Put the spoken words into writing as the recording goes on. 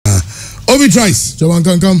Obi tries. Jawan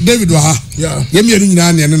can come. David Waha. Yeah. Yemi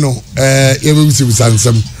Yani no. You will see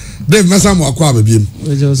some. Dave Mesamo akwa bebiem.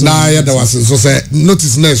 Na ya da was so say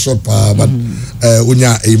notice na short pa but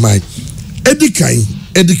unya e mic.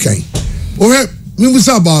 Edikan. Oh we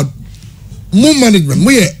say about more management.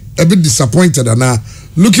 We a bit disappointed and now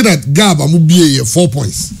looking at Gab amu be 4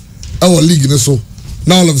 points. Our league so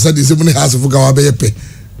now all of a sudden they say money has for Gawa be pay.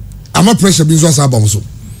 Am a pressure being so about so.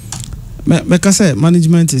 Because say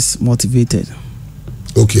management is motivated.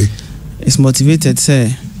 Okay. It's motivated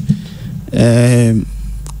say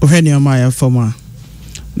when you are former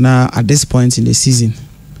now at this point in the season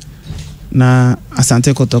now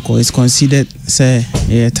Asante Kotoko is considered say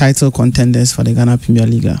a title contenders for the Ghana Premier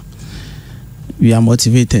League. We are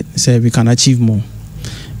motivated say we can achieve more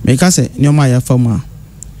because say you are former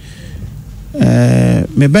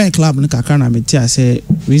me buy club no kakra na me tia say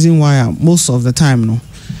reason why most of the time no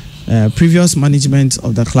previous management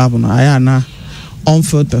of the club no ayana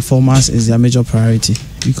on-field performance is their major priority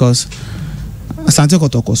because Asante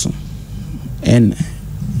Kotoko so and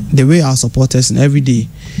the way our supporters and every day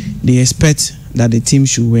they expect that the team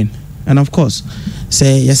should win, and of course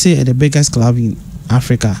say the biggest club in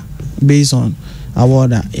Africa based on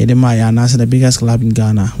award Edemaya and the biggest club in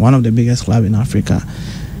Ghana, one of the biggest club in Africa.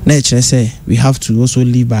 Nature say we have to also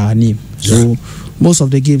live by our name. So most of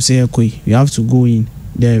the games here we have to go in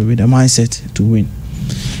there with a mindset to win.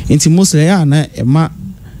 Into mostly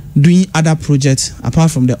doing other projects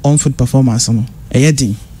apart from the on-field performance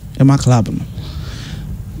a club.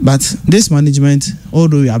 But this management,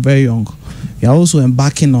 although we are very young, we are also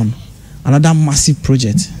embarking on another massive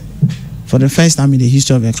project. For the first time in the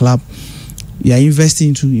history of the club, we are investing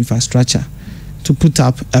into infrastructure to put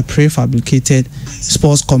up a prefabricated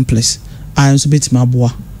sports complex. I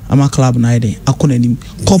am a club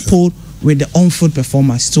coupled with the on-field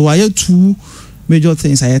performance. So I have two major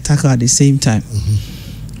things I tackle at the same time.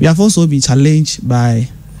 We have also been challenged by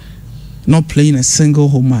not playing a single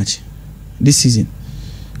home match this season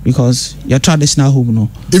because your traditional home no.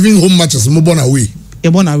 Even home matches more born away.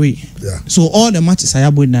 Born away. Yeah. So all the matches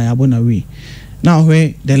are born away. Now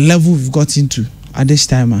where the level we've got into at this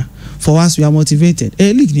time, for us we are motivated.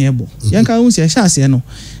 League nearby. Yanka won't say shasi no.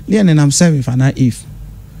 Lian and I'm 7th and I if.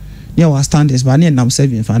 Yeah, was standards, but I'm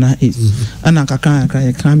 7th and I if. And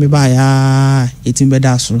I can't be by 18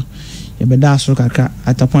 bedasro. You better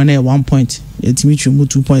at a point 1 point. It means you move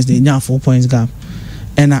 2 points. They now 4 points gap,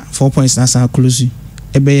 and 4 points that's how close you.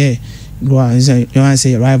 Ebe go and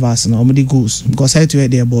say rivals no omedi goals because I to hear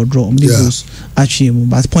their ball draw omedi goals actually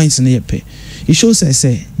but points in the pay. It shows I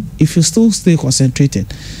say if you still stay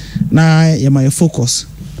concentrated, now you might focus.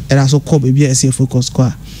 And also call baby I say focus.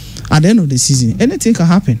 At the end of the season, anything can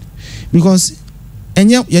happen because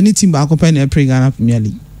any team back up in Ghana Premier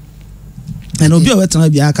League. And Obi Owetana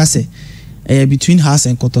Biaka say between Haas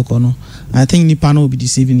and Kotoko no, I think Nipano will be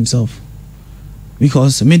deceiving himself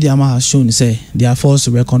because media has shown say they are forced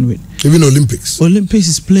to reckon with. Even Olympics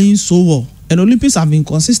is playing so well, and Olympics have been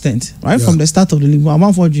consistent from the start of the league. I'm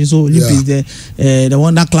unfortunate, so Olympics the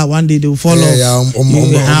one that club one day they will follow.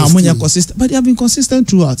 Consistent, but they have been consistent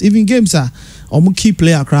throughout. Even games are key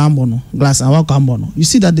player Krambono, Glass and Wakambono. You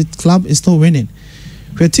see that the club is still winning.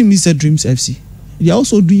 Your team needs a Dreams FC. They are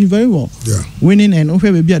also doing very well. Yeah. Winning and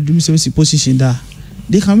where we be at Dreams FC position there,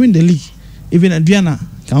 they can win the league. Even Adriana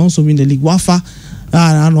can also win the league. Wafa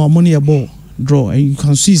no money a ball draw, and you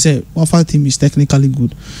can see say Wafa team is technically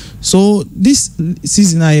good. So this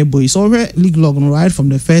season is already league log right from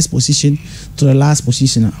the first position to the last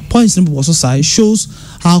position. Points number also side shows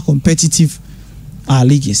how competitive our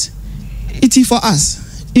league is. It is for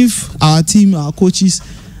us if our team, our coaches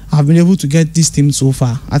have been able to get this team so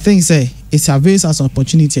far. I think it avails us an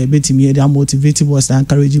opportunity. They are motivated boys, they are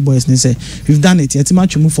encouraging boys. They say we've done it. Yet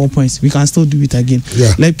match move 4 points. We can still do it again.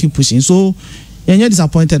 Yeah. Let's keep pushing. So you're not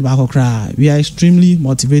disappointed by Okra. We are extremely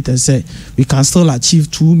motivated. Say we can still achieve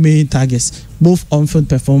two main targets, both on-field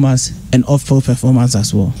performance and off-field performance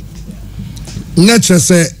as well. Nature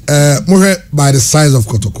say more by the size of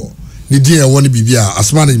Kotoko. The dear want to be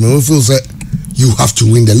as management we feel say you have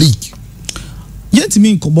to win the league. Yet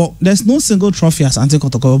me Kobo, there's no single trophy as Asante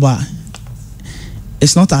Kotoko.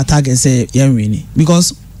 It's not our target say winning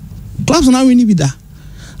because clubs are not winning with that.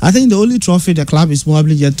 I think the only trophy the club is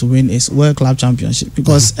probably yet to win is World Club Championship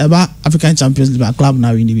because about African Champions League club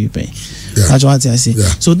now winning be pay. That's what I say. Yeah.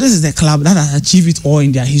 So this is the club that has achieved it all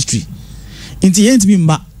in their history. In the end,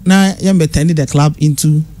 now you're turning the club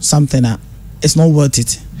into something that it's not worth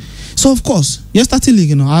it. So of course, you're starting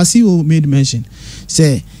league. I see who made mention.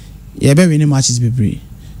 Say, you better win matches be brave.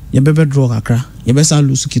 You better draw Accra. You better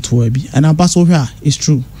lose Kitwebi. And I pass over here. It's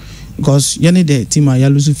true. because you need the team are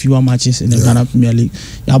losing fewer matches in the Ghana Premier League.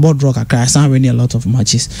 You about draw a winning a lot of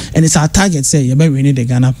matches, and it's our target. Say you better winning the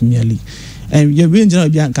Ghana Premier League, and you're being general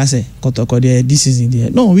behind Kase Kotoko there this season there.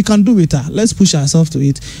 No, we can do it. Let's push ourselves to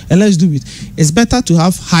it and let's do it. It's better to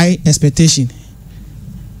have high expectation.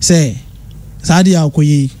 Say,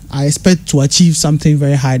 I expect to achieve something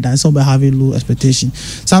very high than somebody having low expectation.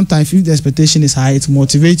 Sometimes if the expectation is high, it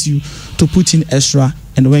motivates you to put in extra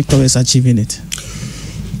and work towards achieving it.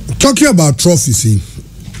 Talking about trophies,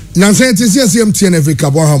 now say it is CMT every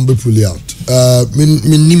Cup be pulled out.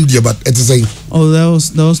 But it is saying. Oh, there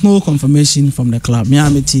was no confirmation from the club.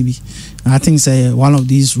 Miami TV. I think say one of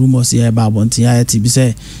these rumors here about Bontia TV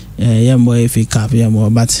say more FA Cup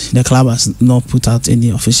more, but the club has not put out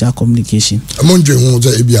any official communication. Among you,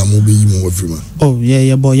 everyone. Oh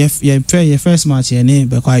yeah, boy, your first match here,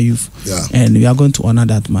 Bekwa Youth. Yeah. And we are going to honor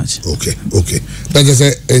that match. Okay. That is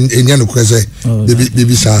in Yano Kwese,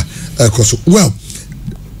 baby sir. Well,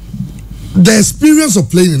 the experience of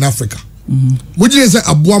playing in Africa. Would you say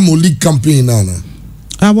Abuamo League campaign now?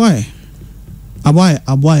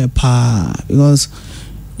 Aboy pa, because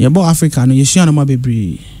you about Africa no you share no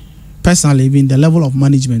be personally even the level of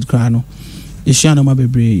management crano you share no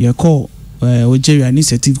be you call Nigeria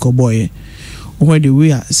initiative ko boy where the way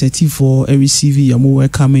initiative for every CV you more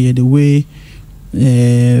welcome here the way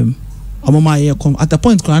amama here come at the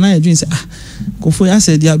point crana you say Kofo I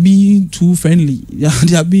said they are being too friendly,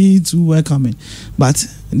 they are being too welcoming, but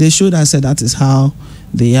they showed us that is how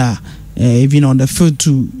they are. Even on the field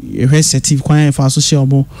too, receptive quite for social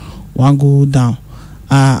one go down.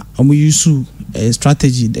 We use a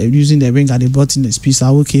strategy using the ring they brought in the space.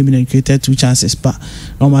 I came in and created 2 chances, but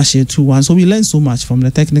normal share 2-1. So we learned so much from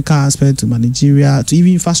the technical aspect to managerial to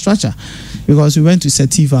even infrastructure, because we went to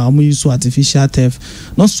Setiva and we used artificial turf,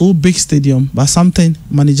 not so big stadium, but something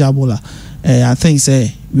manageable. I think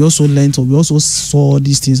we also learned, or we also saw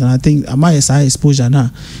these things, and I think my SI exposure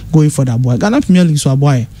now going for that boy. Ghana Premier League so a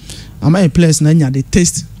boy. Am I a place now the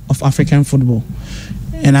taste of African football,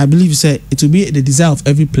 and I believe it will be the desire of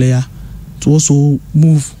every player to also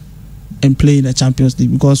move and play in the Champions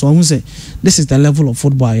League, because when we say this is the level of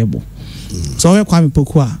football able. So I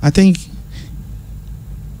think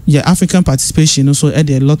African participation also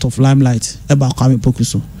added a lot of limelight about Kwame Poku.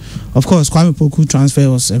 So of course Kwame Poku transfer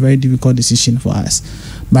was a very difficult decision for us,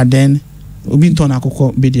 but then so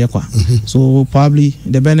probably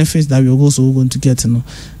the benefits that we're also going to get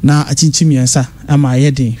now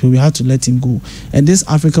we have to let him go, and this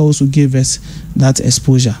Africa also gave us that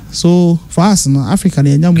exposure. So for us Africa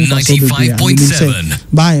 95.7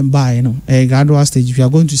 by and by a gradual stage we are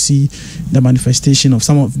going to see the manifestation of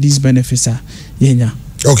some of these benefits.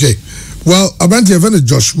 Okay, well Asante even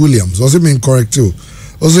Josh Williams was it incorrect too?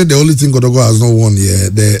 Also, the only thing Kotoko has not won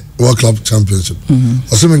the World Club Championship.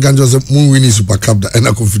 Also, Ganjo was winning Super Cup and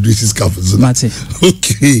a Confederations Cup.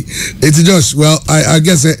 Okay, it's Josh. Well, I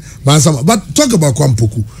guess but talk about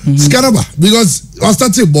Kwampoku. Skaraba, because I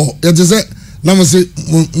started ball. You just say, "Now say,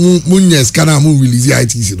 Munye Skaraba mu release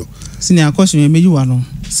ITC no." Senior question me you ano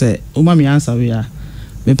say umami answer we are.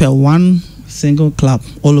 Me pay one single club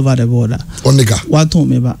all over the border. Onika. What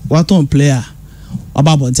on player?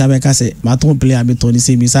 About Bontabeka say, my ton player be Tony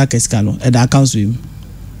say Misa Keskano and that counts with him.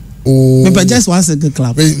 Oh, but just one single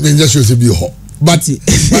club. Then just should be hot. But that's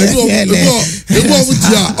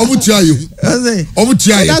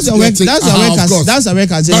a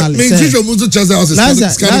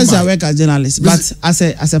work as journalist. But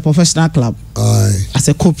as a professional club, as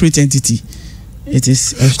a corporate entity, it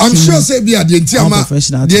is. I'm sure say be the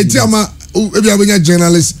entire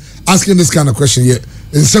journalists asking this kind of question here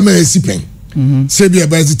in some sipping. Say be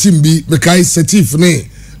about the team be Mekai Setif ne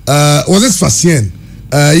was it Fasien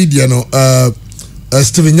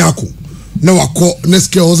Steven Nyarko na wako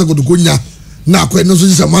neske oza go nya na akwa no so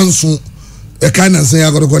just manso e kind of say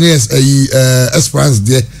I got go Esperance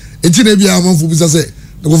there enti na bia amanfo bi say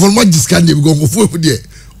go for much discount dey go for there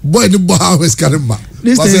boy the boy how is caramba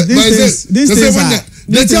this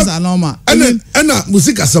is normal and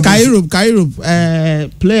music as Cairo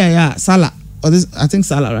player ya Salah. Or this, I think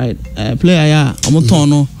Salah, right? Player,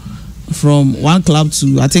 Omotono from one club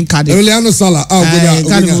to I think Cardiff. Emiliano Salah. Up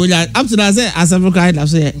to that, as a guide, I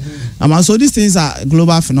say, so these things are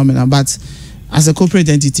global phenomena, but as a corporate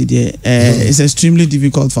entity, there, it's extremely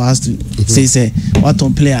difficult for us to say what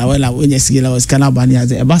on player. Well, when you see was Canabani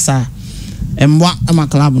as a bassa, and what am a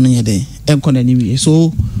club on your day,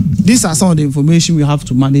 so these are some of the information we have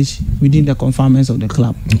to manage within the confinements of the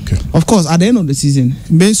club. Okay. Of course, at the end of the season,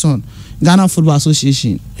 based on Ghana Football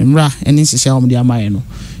Association, MRA, and NCCA,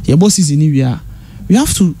 your boss is in India. We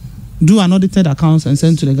have to do an audited accounts and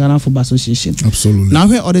send to the Ghana Football Association. Absolutely. Now,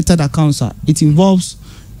 where audited accounts are, it involves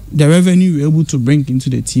the revenue you're able to bring into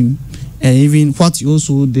the team and even what you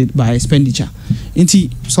also did by expenditure.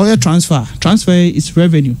 So your transfer is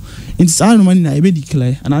revenue. It's our money that we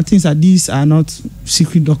declare, and I think that these are not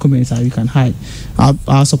secret documents that we can hide.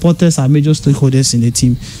 Our supporters are major stakeholders in the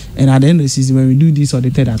team, and at the end of the season, when we do these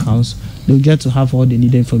audited accounts, they'll get to have all the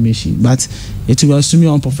needed information. But it will assume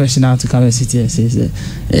you're unprofessional to come and sit here and say,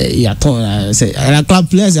 and club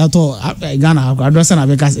players, Ghana, I don't say,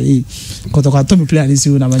 Kotoko told me player this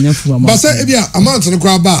year, but say, amount to the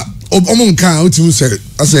crowd back. Omo nkan otimu say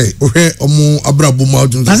ase ohwe omo abrabo ma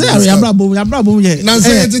odun I say abrabo ye na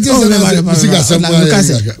say it is music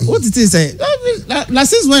assembly what it is say la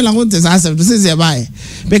since when I want to answer to say buy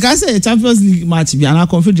because say Champions League match be an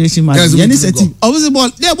confederation match any set obviously ball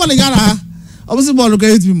dey ball Ghana obviously ball go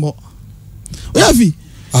hit me more we have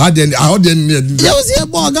I had you see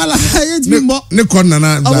ball Ghana hit me more ne corner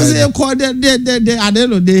na obviously call the at the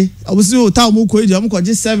end of the day obviously ta mo ko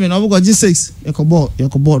G7 or go G6 you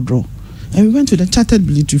can ball draw. And we went to the chartered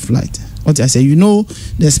military flight. What I say, the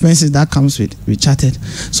expenses that comes with chartered.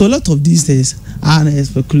 So a lot of these days are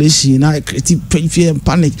speculation, creative fear and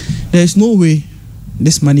panic. There is no way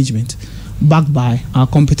this management, backed by our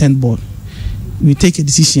competent board, we take a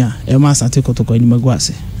decision. Asante Kotoko in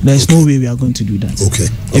Magwase. There is no way we are going to do that. Okay.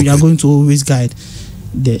 And we are going to always guide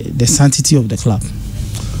the sanctity of the club.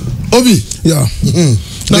 Obi, yeah.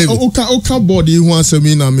 Now, okay, board you want to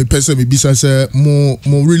me na me person me bisa say more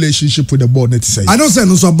relationship with the board net say. I don't say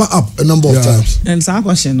no so back up a number of times. And so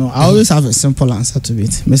question no, I always have a simple answer to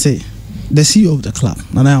it. Me say the CEO of the club,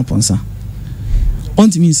 Nana Aponsa,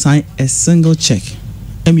 want me sign a single check.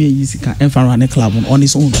 MEAC can run a club on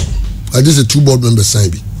its own. Just a 2 board members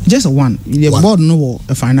sign. Just one. The board no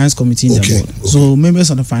a finance committee in the board. Okay. So members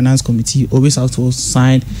of the finance committee always have to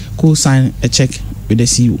co-sign a check with the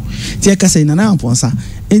CEO. Tia say Nana Aponsa,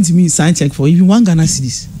 enti me sign check for even 1 Ghana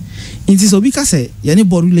cedis. Enti so because say any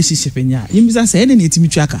board relationship enya. You mean say any team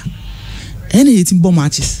tracker. Any team bomb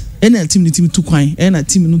matches. Any team to coin. Any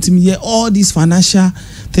team no team here all these financial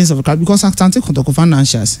things of the club because Asante Kotoko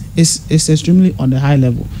financials is extremely on the high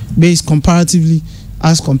level based comparatively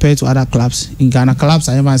as compared to other clubs in Ghana. Clubs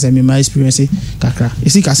I never say me my experience kakra. You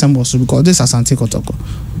see Kasem so because this Asante Kotoko.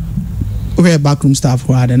 We have backroom staff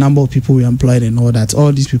who are the number of people we employed and all that.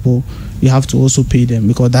 All these people you have to also pay them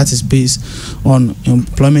because that is based on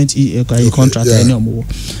employment contract. Yeah.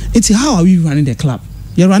 It's how are we running the club?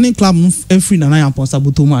 You're running club every Nana Aponsa.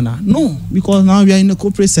 No, because now we are in the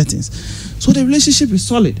corporate settings. So the relationship is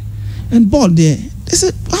solid. And board there, they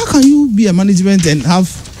said, how can you be a management and have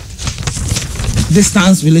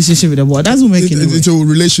distance relationship with the board? That's what making it's a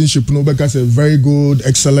relationship, because a very good,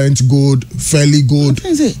 excellent, good, fairly good.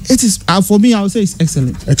 It is for me. I would say it's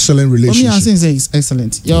excellent. Excellent relationship. For me, I say it's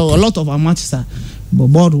excellent. A lot of our matches are. But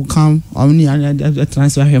board will come. Only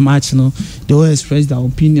transfer a match. They will express their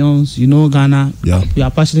opinions. Ghana. Yeah. We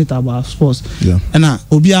are passionate about sports. Yeah. And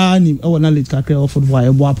Obia ni let kakre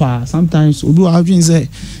football. Sometimes Obi will say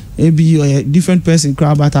maybe a different person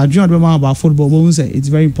crowd, but I dream about football. But we say it's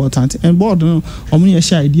very important. And board, only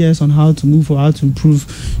share ideas on how to move or how to improve.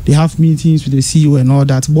 They have meetings with the CEO and all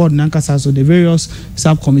that. Board Nankasa, so the various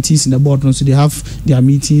subcommittees in the board, so they have their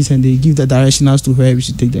meetings and they give the directionals to where we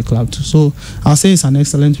should take the club to. So I'll say it's an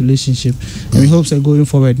excellent relationship, and we hope that going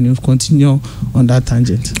forward we'll continue on that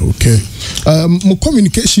tangent. Okay. My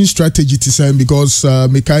communication strategy to say because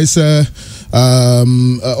Mikaisa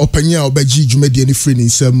openya obeji jumedi any free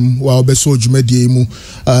nisem wa obeso jumedi mu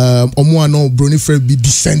omo ano broni free be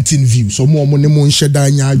dissenting views omo nemo nsheda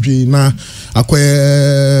anya adwe na akwe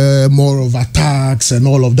more of attacks and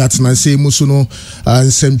all of that na say muso no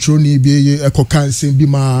semtroni bi ekoka nsem bi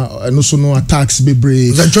ma no so no attacks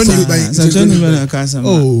bebre semtroni be akasa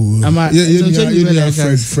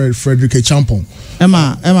Frederick Champon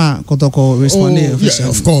Emma Kotoko responded officially.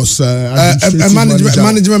 Of course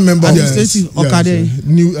management member Okade.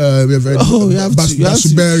 New you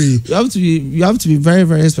have to be very,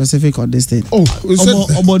 very specific on this thing. Well,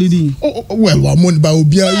 I'm on by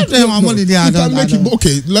Obia.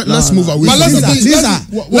 Okay, let's move away. Let's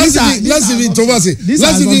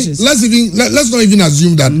not even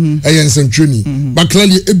assume that Ayan training, but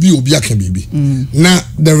clearly Obia can be. Now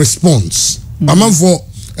the response. I'm for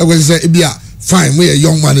I will say Obia. Fine, we are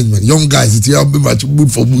young management, young guys. It's be much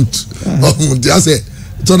boot for boot. I say,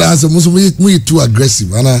 so that's we too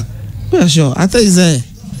aggressive, Anna. Yeah, sure. I think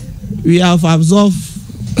we have absorbed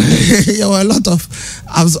a lot of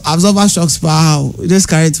absorber shocks per how this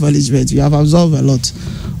current management. We have absorbed a lot.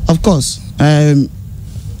 Of course,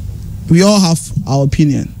 we all have our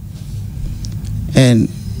opinion, and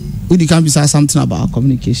we can be saying something about our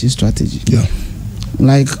communication strategy. Yeah.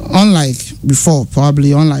 Like unlike before,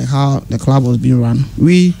 probably unlike how the club was being run,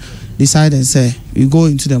 we decided and say we go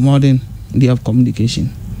into the modern day of communication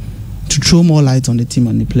to throw more light on the team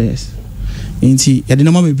and the players.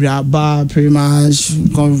 Pretty much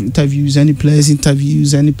interviews,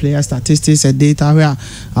 any player statistics and data, where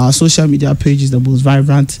our social media page is the most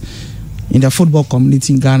vibrant in the football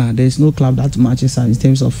community in Ghana. There is no club that matches us in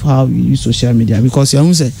terms of how we use social media, because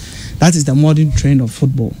you say that is the modern trend of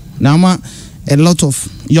football. Now, a lot of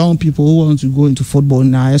young people who want to go into football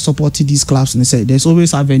now are supporting these clubs, and they say there's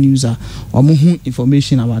always avenues or more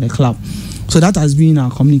information about the club. So that has been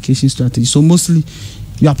our communication strategy. So mostly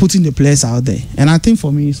you are putting the players out there, and I think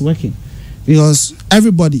for me it's working, because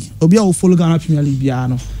everybody Obia will follow Ghana Premier League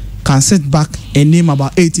can set back and name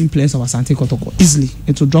about 18 players of Asante Kotoko easily.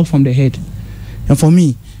 It will drop from the head. And for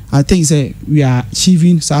me, I think we are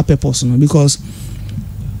achieving our purpose, because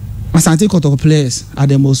Asante Kotoko players are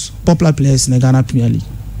the most popular players in the Ghana Premier League.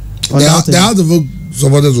 They have the vote.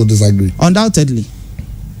 Supporters will disagree. Undoubtedly.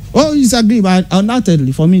 Oh, you disagree, but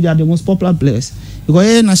undoubtedly for me they are the most popular players.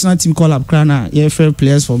 Because a national team call up Krana, fair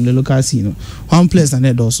players from the local scene, one players and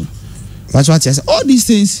that also. That's what I say. All these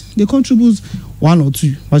things they contribute one or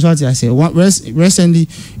two. That's what I say. Recently,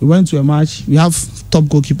 we went to a match. We have top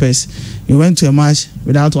goalkeepers. We went to a match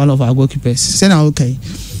without one of our goalkeepers. Say now, okay.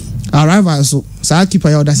 Our rival, so our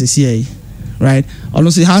keeper, that's a CIA, right?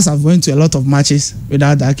 Honestly, have went to a lot of matches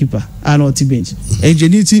without that keeper. I know T-bench.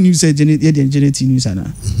 Genetic news, genetic news,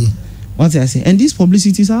 what I say. And these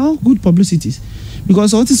publicities are all good publicities,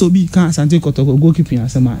 because all this will be can't take goalkeeping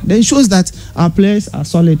as a man. Then it shows that our players are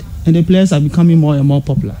solid and the players are becoming more and more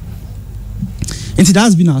popular. And so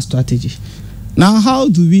that's been our strategy. Now, how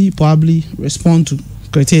do we probably respond to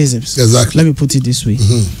criticisms? Exactly. Let me put it this way.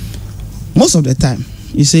 Most of the time,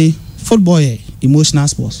 you say football is emotional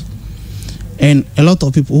sports, and a lot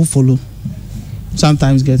of people who follow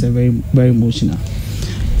sometimes get very, very emotional.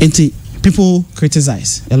 And people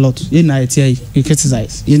criticize a lot. You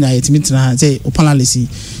criticize. You say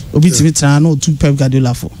no to Pep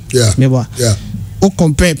Guardiola for. Yeah. Or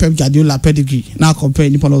compare Pep Guardiola pedigree. Now compare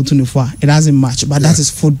Nippon 24. It doesn't match, but that is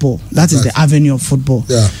football. That is the avenue of football.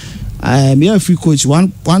 Yeah. A free coach,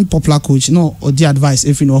 one popular coach, or the advice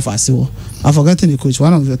if you know offer sale. I've forgotten the coach,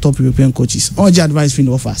 one of the top European coaches, or the advice if you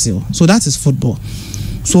know offer sale. So that is football.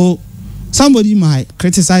 So somebody might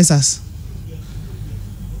criticize us.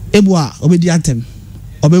 Ebua obediantem,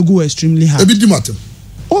 obegu extremely hard.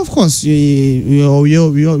 Of course, we are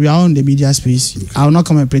on the media space. Okay. I will not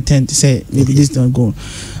come and pretend to say maybe this don't go.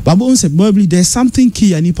 But probably there's something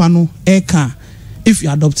key and if you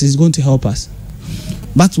adopt it, it's going to help us.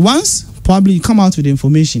 But once probably you come out with the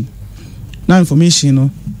information, now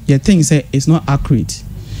information, your thing say it's not accurate.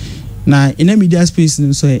 Now in the media space,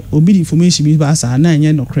 so obi the information be basa na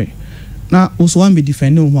enye no kre. Now also one be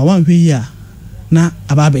defending one way here. Na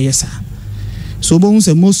ababe yesa. So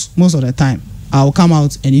most of the time I will come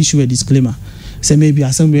out and issue a disclaimer. Say maybe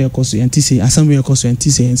somewhere cause you anticipate, somewhere cause you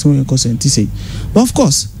anticipate, and somewhere cause you anticipate. But of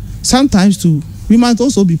course, sometimes too, we might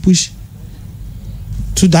also be pushed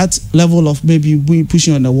to that level of maybe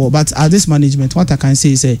pushing on the wall. But at this management, what I can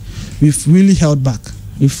say is we've really held back.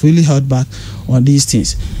 We've really held back on these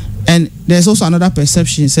things. And there's also another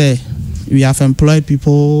perception, we have employed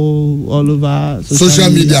people all over social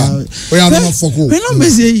media. We are not focused. How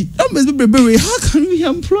can we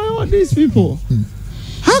employ all these people?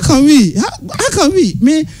 How can we?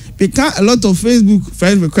 Because a lot of Facebook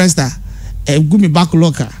friend requester give me back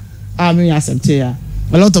locker. I mean, accept here.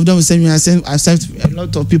 A lot of them will send me. Accept. A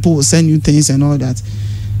lot of people will send you things and all that.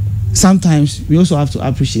 Sometimes we also have to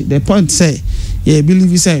appreciate. The point believe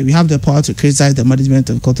we have the power to criticize the management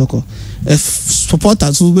of Kotoko. If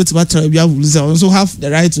supporters who go to battle, we also have the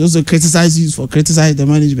right to also criticize you for criticizing the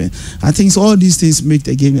management. I think all these things make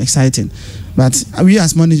the game exciting. But we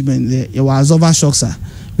as management, our absorber shocks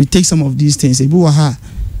we take some of these things.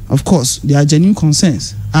 Of course, there are genuine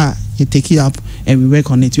concerns. You take it up and we work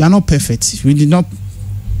on it. We are not perfect. We did not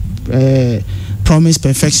promise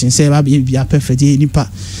perfection. Say we are perfect.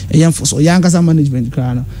 So management,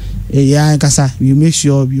 we make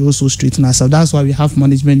sure we also straighten ourselves. That's why we have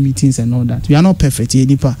management meetings and all that. We are not perfect.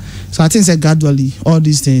 So I think gradually all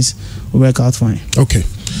these things will work out fine. Okay.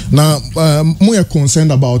 Now, we are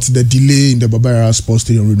concerned about the delay in the Barbara Sports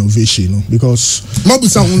Stadium renovation, because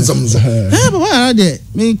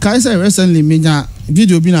recently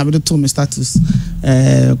video being able to tell me status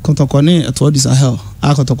Kotoko at what is a hell.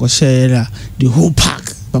 I Kotoko share the whole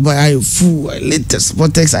park. But I full latest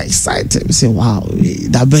sportex are excited. We say, wow,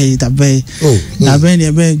 that bay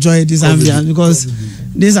enjoy this ambience, because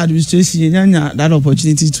this administration that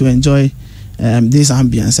opportunity to enjoy this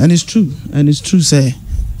ambience, and it's true. Say,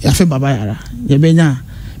 I feel Baba Yara. Yebenya,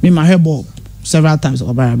 me my hair ball several times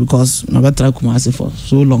Baba because I have tried Kumasi for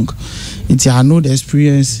so long. I know the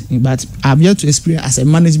experience, but I've yet to experience as a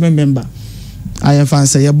management member. I have found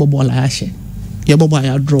say ball I share, ball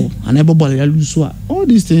I draw, and ball I lose. All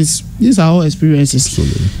these things, these are all experiences.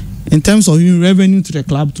 Absolutely. In terms of revenue to the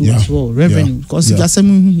club too as well, revenue because you got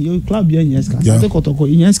some your club here in Kotoko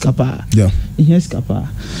in Kapa.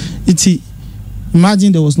 It's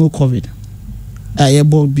imagine there was no COVID.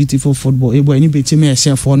 Beautiful football. Any bit me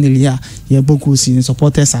share for nearly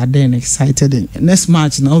supporters are there and excited. And next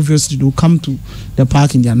match now obviously do come to the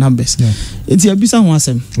park in their numbers. It's a bisa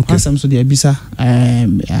wasem. So the bisa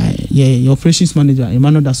your operations manager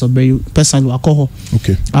Emmanuel Dasobey personally alcohol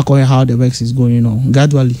how the works is going on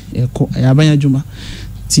gradually. Juma.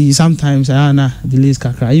 See sometimes delays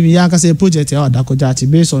kakra. Even you can say project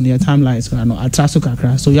based on your timelines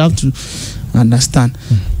kakra. So you have to understand.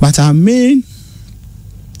 But our main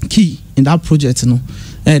key in that project,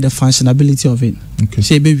 the functionality of it.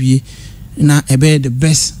 Say baby, na the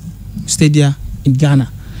best stadium in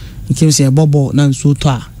Ghana. In case a bubble now so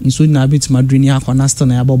na bit Madrid in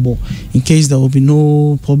case there will be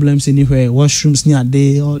no problems anywhere, washrooms near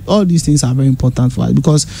there, all these things are very important for us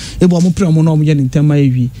because in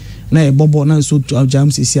na a bubble now so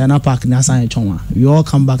jams is here na park na san chonwa. We all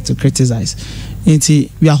come back to criticize. We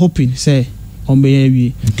are hoping say on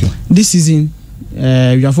this season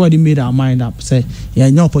we have already made our mind up. Say,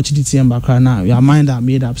 no opportunity in background now. Your mind are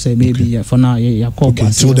made up. Say maybe for now,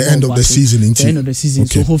 till the end of the season. The end of the season.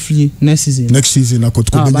 So hopefully next season. I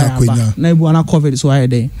could go now. We covered so I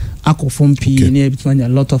there. I could form P. A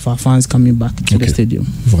lot of our fans coming back to the stadium.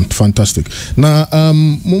 Fantastic. Now,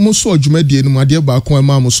 most of Jumedi and my dear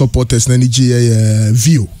Baku supporters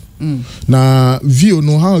view. Now, view.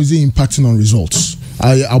 No, how is it impacting on results?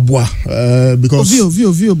 Because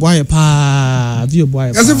view boy pa. As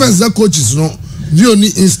if as the coaches no view ni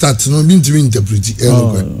instant no mean to interpret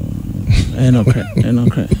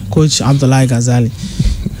Coach Abdullah Ghazali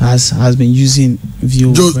has been using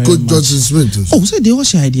view Coach Johnson Smith. Oh, so they all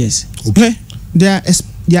share ideas. Okay. They are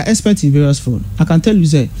experts in various fields. I can tell you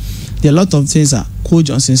say there are a lot of things that Coach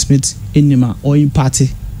Johnson Smith in or in party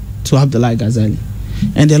to Abdullah Ghazali.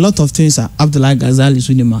 And there are a lot of things that Abdullah Ghazali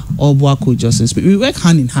Sunima or Coach Justice. We work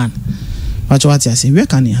hand in hand. That's what I say. We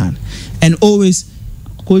work hand in hand. And always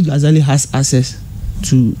Coach Ghazali has access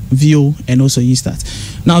to VO and also E-Stat.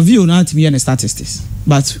 Now VO not to be any statistics.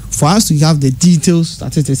 But for us to have the details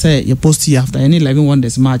statistics, say you're supposed to after any 11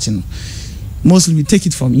 wonders match, mostly we take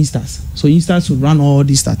it from E-Stat. So E-Stat will run all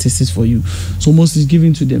these statistics for you. So mostly it's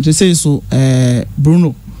given to them. So say so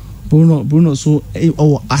Bruno so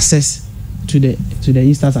our access to the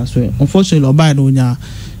instance as well. Unfortunately, Oba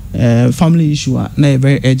family issue are not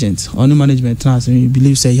very urgent. Only management trans and we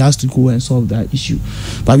believe say he has to go and solve that issue.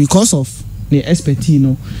 But because of the expertise,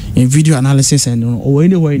 in video analysis and or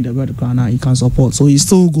anywhere in the background, he can support. So he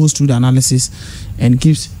still goes through the analysis and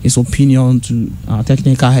gives his opinion to our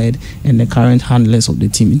technical head and the current handlers of the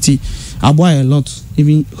team. Aboy a lot,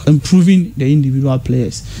 even improving the individual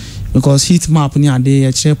players because heat map near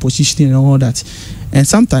the chair positioning and all that. And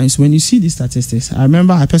sometimes when you see these statistics, I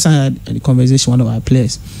remember I personally had a conversation with one of our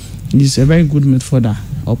players. He's a very good midfielder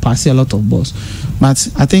or passes a lot of balls. But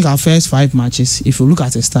I think our first 5 matches, if you look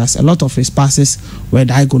at the stats, a lot of his passes were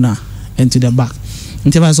diagonal and to the back.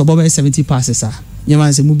 In terms of about 70 passes, you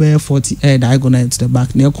might say 40 diagonal into the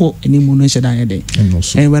back. And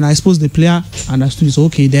when I suppose the player understood, it's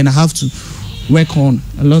okay, then I have to work on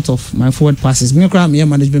a lot of my forward passes. I'm a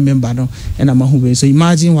management member and I'm a hube. So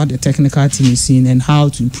imagine what the technical team is seeing and how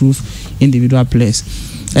to improve individual players.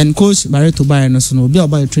 And Coach Barreto Bayern will be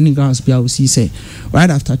about the training grounds. We see say right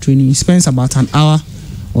after training, he spends about an hour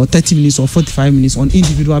or 30 minutes or 45 minutes on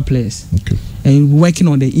individual players. Okay. And working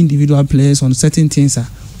on the individual players on certain things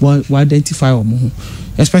will identify or more.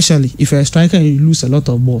 Especially if you're a striker and you lose a lot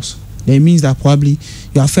of balls, that means that probably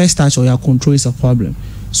your first touch or your control is a problem.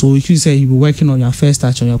 So if you say you'll be working on your first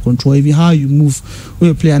touch, on your control, even how you move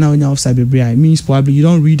when you play now when you're offside, it means probably you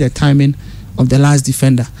don't read the timing of the last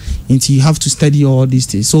defender until you have to study all these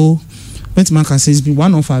things. So Benjamin can say it's been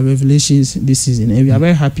one of our revelations this season, and we are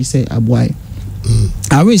very happy. Say Abuai,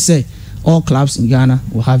 I will say all clubs in Ghana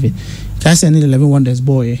will have it. Just any 11 wonders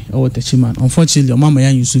boy or the chairman. Unfortunately, your mama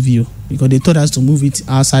used to view because they told us to move it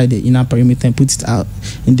outside the inner perimeter and put it out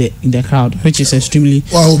in the crowd, which is extremely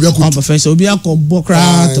unprofessional.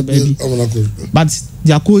 But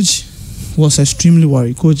their coach was extremely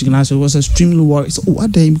worried. Coach Ignacio was extremely worried. So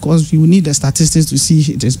what day? Because you need the statistics to see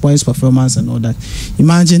his boys' performance and all that.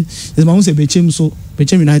 Imagine the man who say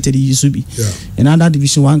Bechem United used to be. Yeah. In other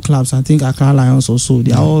Division 1 clubs, I think Accra Lions also,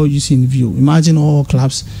 they are all using View. Imagine all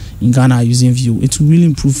clubs in Ghana are using View. It will really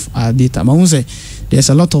improve our data. But I say there's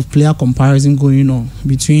a lot of player comparison going on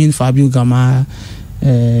between Fabio Gama,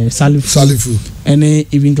 Salifu, and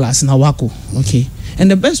even Glass Nawako. Okay. And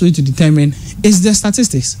the best way to determine is the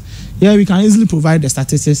statistics. Yeah, we can easily provide the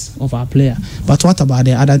statistics of our player, but what about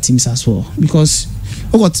the other teams as well? Because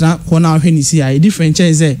when you see a different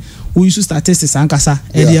is we use statistics and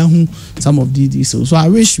some of these. So I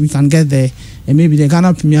wish we can get there, and maybe the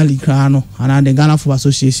Ghana Premier League and the Ghana Football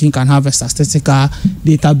Association can have a statistical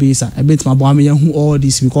database. I bet my all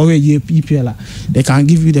this because we EPL, they can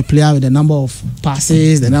give you the player with the number of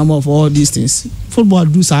passes, the number of all these things. Football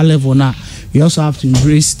do our level now. We also have to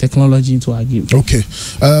embrace technology into our game. Okay.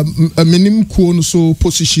 A minimum so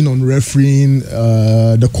position on refereeing,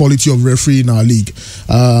 the quality of referee in our league.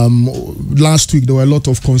 Last week there were a lot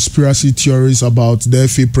of conspiracy theories about the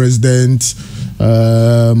FA president,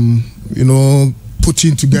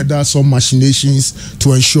 putting together some machinations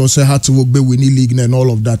to ensure say how to work the winning league and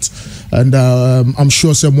all of that. And I'm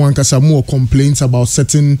sure someone can have more complaints about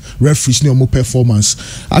certain referees no more performance.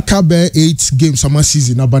 Akabe 8 games summer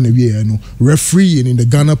season refereeing in the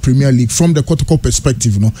Ghana Premier League from the Kotoko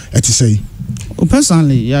perspective, et say. Well,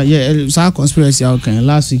 personally, it's our conspiracy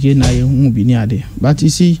last week won't be near there. But you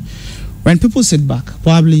see, when people sit back,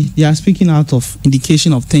 probably they are speaking out of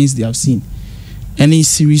indication of things they have seen. Any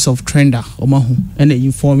series of trender and they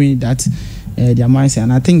informing that their mindset.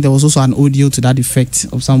 And I think there was also an audio to that effect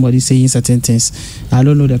of somebody saying certain things. I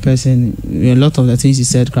don't know the person. A lot of the things he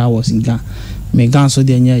said was in Ghana. So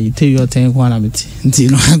then you tell your thing one of it.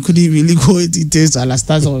 I couldn't really go into details to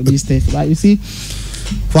understand some of these things. But you see,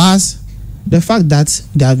 for us, the fact that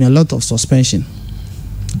there have been a lot of suspension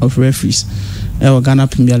of referees in Ghana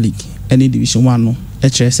Premier League, any Division 1,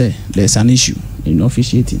 HSA, there's an issue in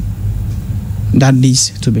officiating that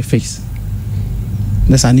needs to be fixed.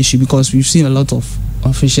 That's an issue because we've seen a lot of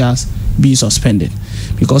officials being suspended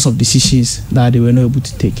because of decisions that they were not able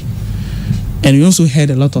to take. And we also heard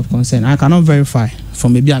a lot of concern. I cannot verify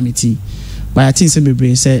from maybe Amity, but I think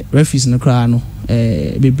some say referees in the crowd,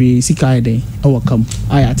 maybe Sika they will come.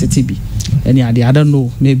 I at TB. And I don't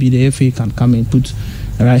know. Maybe the FA can come and put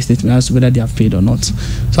a right statement as to whether they have paid or not.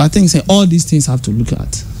 So I think say all these things have to look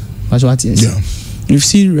at. That's what it is. Yeah. We've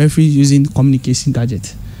seen referees using communication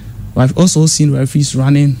gadget. I've also seen referees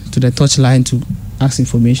running to the touchline to ask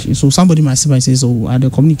information. So somebody might say, "So are the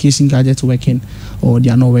communication gadgets working, or they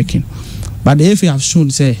are not working?" But the FA have shown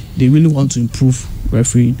say they really want to improve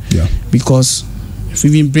refereeing. Yeah. Because if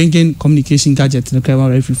we've been bringing communication gadget to the camera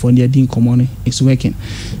referee for their doing common, it's working.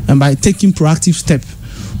 And by taking proactive step,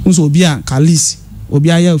 also be a Kalis, or be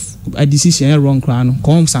a decision wrong crown,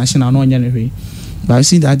 come sanction and on referee. But I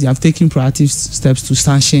see that they have taken proactive steps to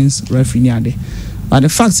sanctions referee near there. But the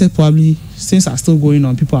fact that probably things are still going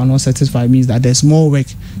on, people are not satisfied, means that there's more work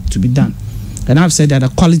to be done. And I've said that the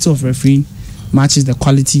quality of refereeing matches the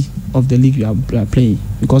quality of the league we are playing.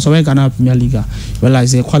 Because when Ghana Premier League,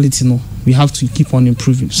 realize the quality, we have to keep on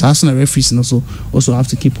improving. So as the referees also have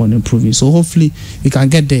to keep on improving. So hopefully we can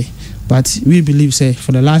get there. But we believe, say,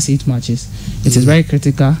 for the last 8 matches, it is very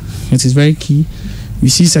critical, it is very key. We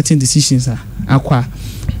see certain decisions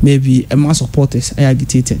maybe a mass supporters are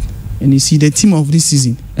agitated. And you see the team of this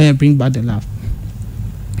season bring back the love.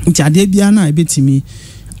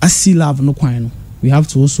 We have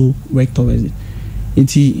to also work towards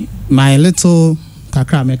it. My little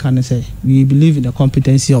kakra mechanic say we believe in the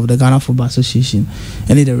competency of the Ghana Football Association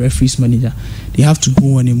and the referees manager. They have to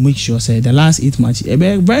go on and make sure say the last 8 matches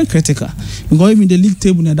very critical. Because even the league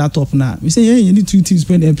table at that top now, we say you need 2 teams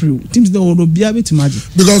spend April. Teams that will be able to imagine.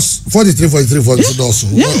 Because 43 also.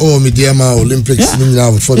 Mediama Olympics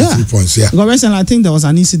now with 43 points. Yeah. Because recently I think there was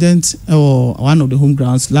an incident or one of the home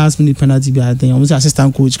grounds, last minute penalty. I think almost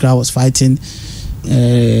assistant coach crowd was fighting.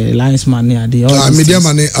 Linesman media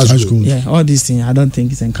money as good. Yeah, all these things I don't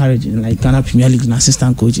think it's encouraging. Like Ghana Premier League, an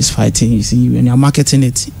assistant coach is fighting. You see, when you're marketing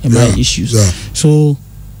it, my issues. Yeah. So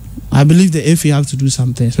I believe the FA have to do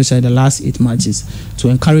something, especially the last 8 matches, to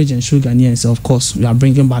encourage and show Ghanaians. Of course, we are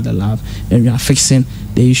bringing back the love and we are fixing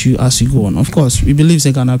the issue as we go on. Of course, we believe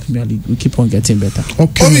the Ghana Premier League will keep on getting better.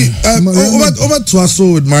 Okay. Over to us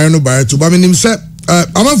with Mariano Barreto. But I mean, himself.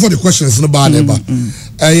 I'm on for the questions. No bad,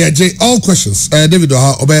 Jay. All questions. David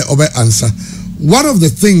Obe answer. One of the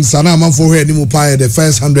things, and I'm on for here, the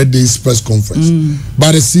first 100 days press conference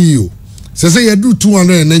by the CEO. Say you do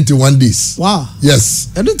 291 days. Wow. Yes.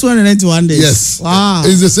 You do 291 days. Yes. Wow.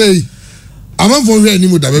 Is they say I'm for here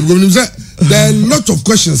anymore because there are a lot of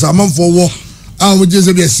questions I'm for war. I would just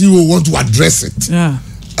say the CEO want to address it. Yeah.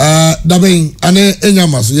 That mean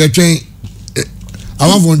Enyamas, you're train.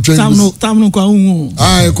 I'm on train. Tamno kwa ungu.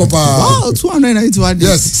 Aye, kopa. Wow, 291.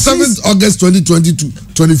 Yes, 7th August 2022,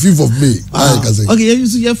 25th of May. Okay, you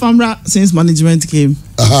used to get famra since management came.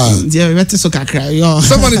 Yeah, better so kakra.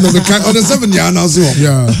 Somebody on the 7th year now, so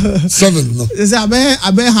yeah, 7th. No, it's a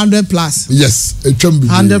 100 plus. Yes, it can be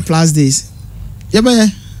 100 plus days. Yeah, but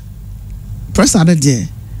press added there.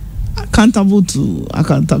 Accountable to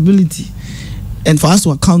accountability, and for us to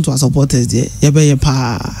account to our supporters there. Yeah, but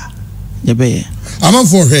I'm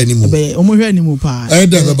for her anymore.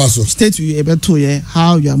 State you able to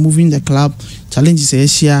how you are moving the club, challenges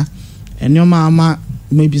Asia, and your mama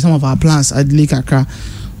maybe some of our plans at Lake Accra.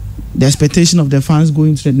 The expectation of the fans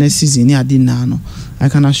going to the next season here now. I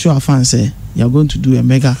can assure our fans you are going to do a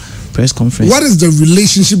mega press conference. What is the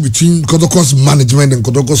relationship between Kotoko's management and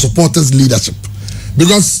Kotoko supporters' leadership?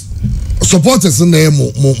 Because supporters in there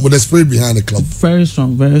with the spirit behind the club. Very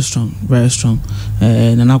strong.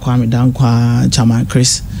 Nana Kwame Dankwa, Chairman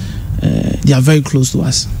Chris, they are very close to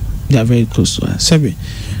us. Sebi,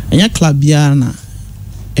 and your club na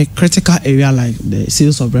a critical area like the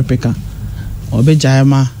sales of replica or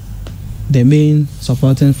Bejayama, the main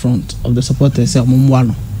supporting front of the supporters are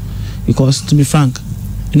Mumwano. Because to be frank,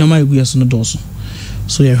 normally we are so dorsal.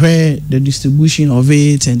 So you heard the distribution of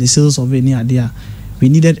it and the sales of any idea. We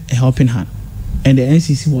needed a helping hand, and the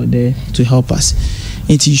NCC were there to help us.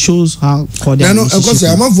 It shows how cordial. No, of course,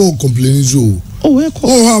 I'm not for complaining. I'm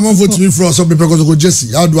not for me for some people because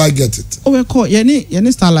Jesse. How do I get it? We call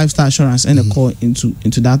you Star Lifestyle Assurance and a call into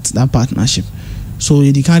that partnership. So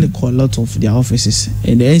they kind of call a lot of their offices,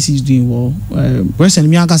 and the NCC is doing well. Recently,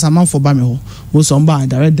 me and Kasama for Bameho, most somebody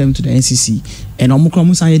direct them to the NCC, and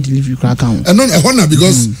Omukra sign delivery account. And not a honor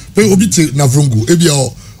because pay obite na vrungu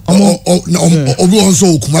ebia obi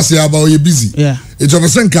also Kumasi about you busy. Yeah. It's of a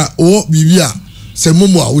senka or bibia se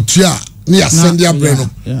momo utia ni ascend ya breno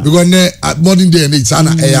because at modern day and it's ana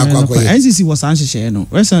eya kwa. NCC was anxious no.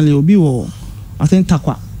 Recently obi wo I think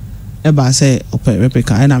takwa eba say open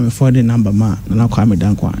replica and I'm for the number ma na Kwame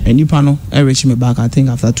Dankwa. And you panel reach me back I think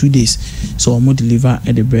after 2 days. So I'm deliver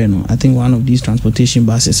at the breno. I think one of these transportation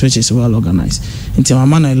buses which is well organized. Until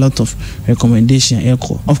my man a lot of recommendation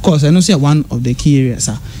echo. Of course I know say one of the key areas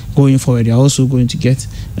are going forward, they are also going to get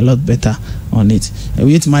a lot better on it.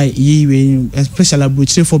 With my especially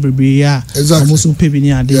butchery for baby,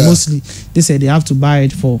 mostly they say they have to buy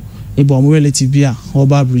it for a bomb relative beer or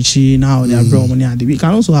barbecue now they are money. We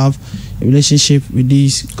can also have a relationship with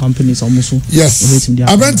these companies almost. Yes.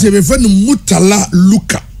 I went to a friend Mutala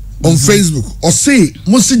Luka on Facebook or say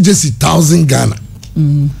mostly just 1,000 Ghana.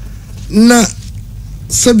 Na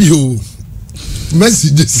Sabio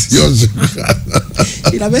messages yours.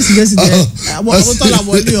 It a message there. What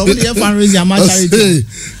fundraising am charity?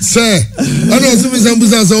 Say, I know some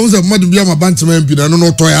business so mad be my bank man I don't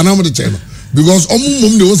know toy and I'm the channel because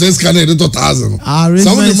mum dey was scanner 2,000.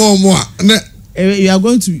 Some more. We are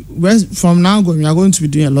going to from now going we are going to be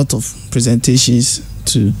doing a lot of presentations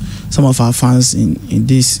to some of our fans in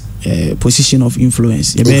this position of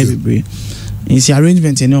influence. It's the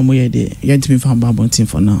arrangement and no more there. You have to be from Babontin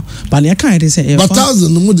for now. But I can't say but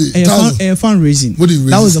 1,000 fundraising.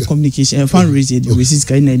 That was the communication. Fundraising. The receipts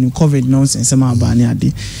kind of COVID nonsense. Some about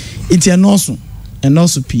it's a also and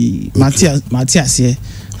also P. Matthias here.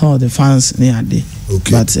 How the fans near there.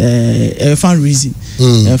 Okay. But fundraising.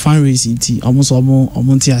 Fundraising. Almost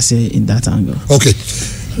say in that angle. Okay.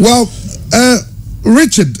 Well,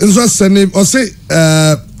 Richard, or say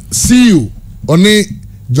see you on a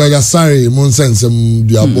Joya Sari Monsense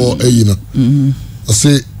Diabo I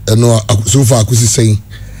say no so far I saying.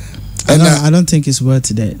 I don't think it's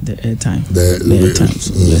worth the airtime. The airtime.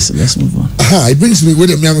 So let's move on. It brings me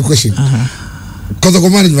with a question. Kotoko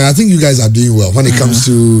management, I think you guys are doing well when it comes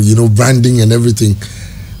to branding and everything.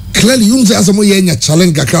 Clearly, you say some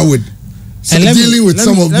challenge with dealing with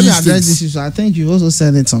some of these things. Let me address this issue. I think you also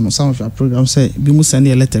said it on some of your programs. Say we must send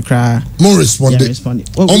a letter. More responding.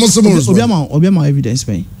 Almost more responding. Obiama evidence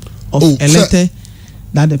of a letter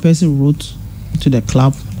that the person wrote to the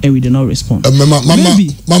club and we did not respond.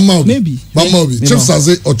 Maybe. Chief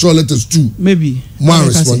say or letters too. Maybe.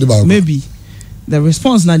 Maybe. The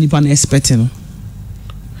response not even expecting.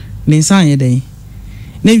 Maybe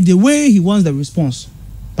the way he wants the response.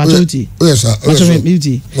 Patriotic. Yes, sir.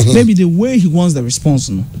 Maybe the way he wants the response.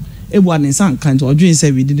 No. It was in some kind of dream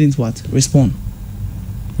say we didn't respond.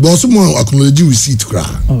 But someone acknowledge receipt cry.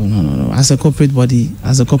 Oh no. As a corporate body,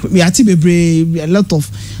 we are a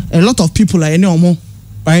lot of people like any more.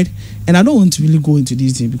 right? And I don't want to really go into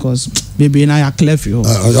this thing because maybe now I clear for you.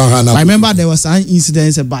 I remember there was an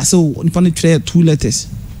incident about so only 2 letters.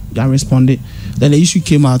 I responded. Then the issue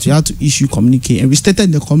came out. You had to issue communique, and we stated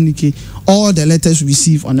in the communique all the letters we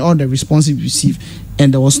received and all the responses we received,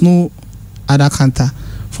 and there was no other counter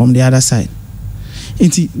from the other side.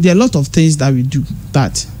 There are a lot of things that we do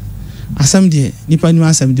that. Asante, nipa ni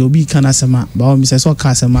asante obi kana asema, but we say so ka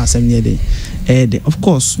asema asante there. Of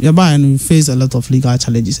course, we face a lot of legal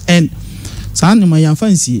challenges, and so my young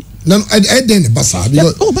fancy. No, I didn't basa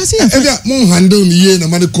because handle me na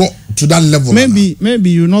money to that level. Maybe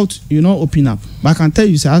you not open up, but I can tell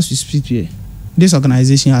you, as we speak here, this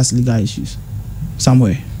organization has legal issues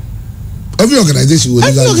somewhere. Every organization will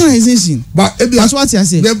legal organization. But that's what I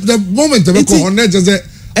say. The moment they go on just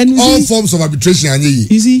all forms of arbitration.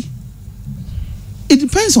 You see, it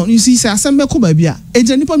depends on say assemble ko ba bia.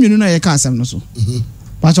 Ejanipa mienu na ye ka asem no so.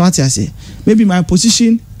 That's what I say. Maybe my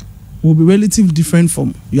position will be relatively different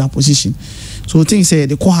from your position. So things say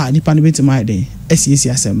the koha nipa ni beti my day SC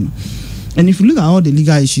asem. And if you look at all the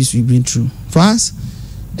legal issues we've been through, for us,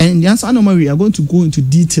 and the answer no we are going to go into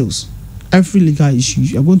details. Every legal issue,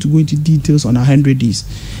 you are going to go into details on 100 days.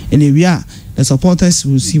 And if we are, the supporters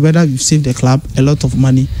will see whether we've saved the club a lot of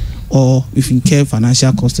money or we've incurred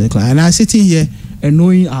financial cost to the club. And I'm sitting here and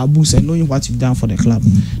knowing our books and knowing what we've done for the club.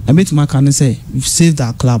 I bet my can say we've saved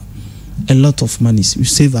our club a lot of money. We've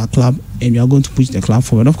saved our club and we are going to push the club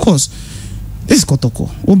forward. Of course, this is Kotoko.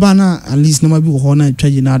 Obana at least no matter what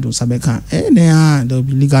Trajinado Sabeka, and there will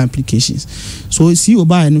be legal implications. So see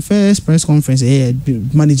Oba in the first press conference,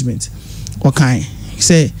 management. Okay, he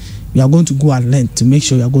said we are going to go at length to make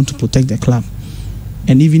sure we are going to protect the club,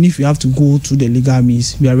 and even if you have to go through the legal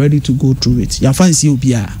means, we are ready to go through it. You find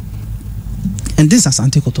COBR, and this is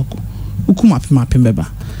Asante Kotoko.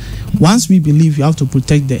 Once we believe you have to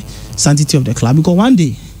protect the sanctity of the club, because one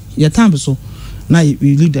day your time so now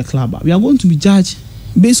we leave the club, we are going to be judged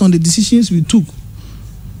based on the decisions we took.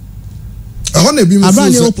 About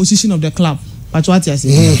the opposition of the club. That's what I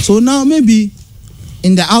say. So now maybe.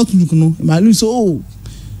 In the outlook, no, it might look so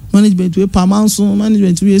management we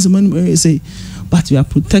management we say, but we are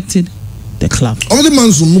protected the club. All the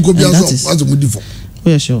man's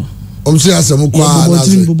yeah, sure. As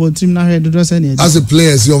a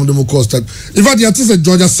player, see on the Moko status. In fact, you have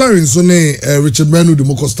Georgia Sarin, so Richard Menu, the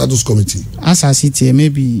Moko status committee. As I sit here,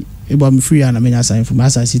 maybe about me free and I mean as I from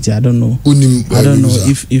as I sit here, I don't know. I don't know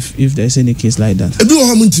if there's any case like that. I do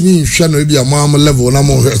happen to me, Shannon, be a mama level, and I'm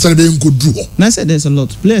on her. I said there's a lot.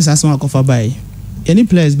 Players as one offer by any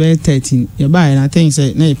players by 13, you buy, and I think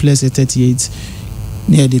say no players at 38.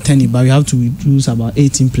 Near the 10, but we have to reduce about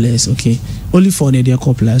 18 players. Okay, only 4 near their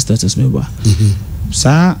core players status member.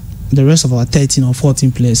 So the rest of our 13 or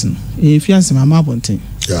 14 players. If you answer my map on thing,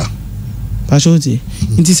 yeah. Partiality.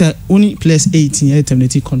 It is only players 18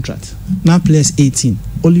 terminated contract. Now players 18,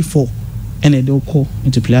 only 4, and they don't call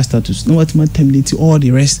into player status. No what terminate all the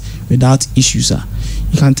rest without issues. Sir.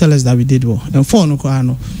 You can tell us that we did well. And 4 no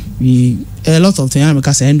we a lot of things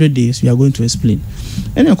because 100 days we are going to explain.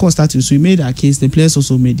 And of course status we made our case, the players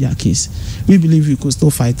also made their case. We believe we could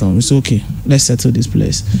still fight on. It's okay, let's settle this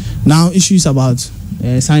place. Now issues about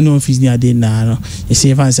signing on fees near day now. You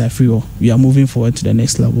see if I say free we are moving forward to the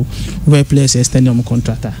next level where players extend on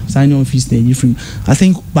contractor, signing on fees then you free. I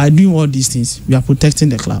think by doing all these things we are protecting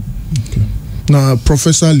the club. Okay. Now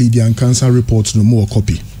Professor Lydia and Cancer reports no more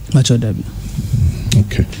copy. Much of that.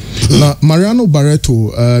 Okay. Now Mariano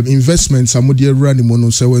Barreto investments amodie rani mono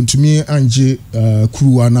se when to me anje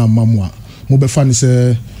crew ana mamwa mo be fan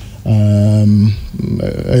say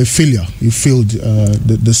a failure. You failed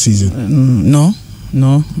the season. No.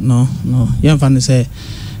 You fan say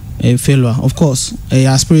a failure. Of course, a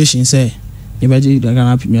aspiration say the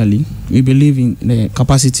Ghana Premier League. We believe in the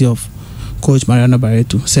capacity of Coach Mariano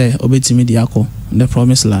Barreto. Say Obetimi Nyarko, the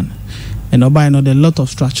promised land. And there are a lot of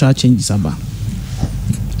structural changes about.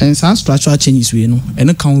 And some structural changes we know, and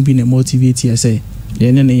it can't be a motivator say the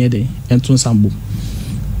end of the day and to sambo.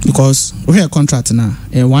 Because we have a contract now,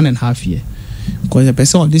 1.5 years. Because the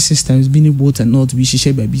person of this system is being built and not to be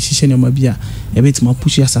shisha baby, shisha no mabia, a bit more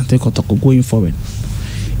pushy Asante Kotoko going forward.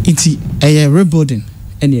 It's a rebuilding,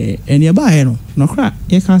 and you buy no crack.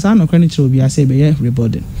 You can't say no credit to be I say be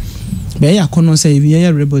rebuilding. Be I can't say if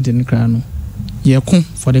you rebuilding crano. You come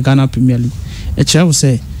for the Ghana Premier League. A chair will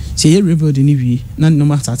say, see, rebuilding if none no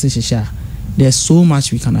matter there's so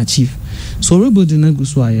much we can achieve. So rebuilding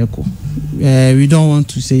we don't want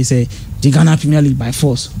to say the Ghana Premier League by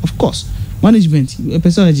force. Of course, management, a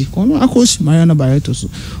personality. Coach Mariana Barreto. So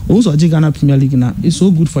also Ghana Premier League now. It's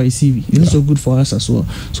so good for a CV. It's so good for us as well.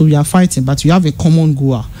 So we are fighting, but we have a common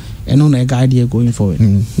goal and on a guide here going forward.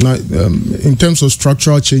 Now, in terms of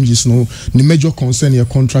structural changes, the major concern are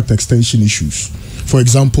contract extension issues. For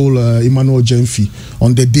example, Emmanuel Jemfi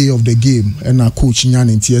on the day of the game and our coach Nyan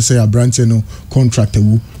in TSA Branteno contract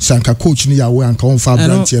Sanka coach ni yawe and come for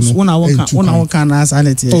Branteno. One hour can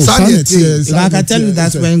Asante. I can tell you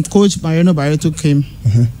that when Coach Mariano Barreto came,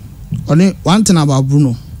 only one thing about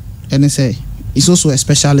Bruno, and they say he's also a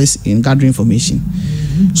specialist in gathering information.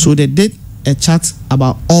 So they did a chat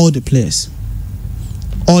about all the players.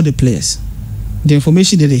 The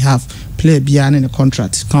information that they have, player behind in the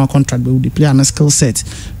contract, contract, but the player and skill set,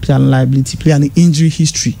 player and liability, player and injury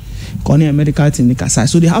history, medical team,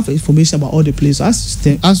 so they have information about all the players.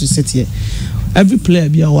 So as we sit here, every player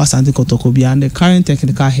was Asante Kotoko behind the current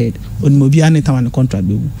technical head on behind the time and the contract.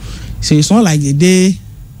 So it's not like the day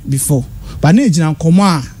before, but now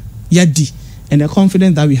come yadi. And the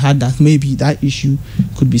confidence that we had that maybe that issue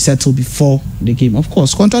could be settled before the game. Of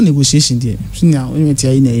course, contract negotiation there. Now, we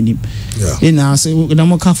say the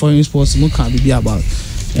foreign sports, we can't be about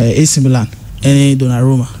AC Milan and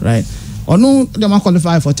Donnarumma, right? Or no, they might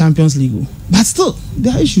qualify for Champions League, but still,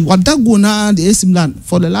 the issue what that go now the AC Milan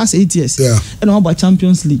for the last 8 years, and all about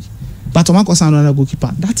Champions League. But Tomako San another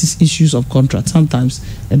goalkeeper. That is issues of contract. Sometimes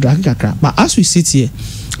a drag. But as we sit here,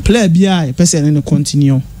 player BI person and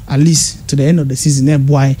continue. At least to the end of the season,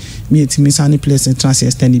 boy, me and Timmy players and transfer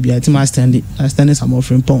extended. Be I extended some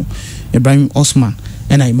offering Pong, Ibrahim Osman,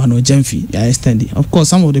 and Emmanuel Jemfi. I extended. Of course,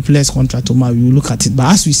 some of the players' contract we will look at it.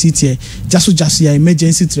 But as we sit here, just here,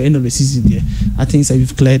 emergency to the end of the season. There, I think so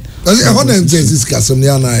we've cleared. I want to say this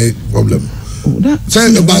problem.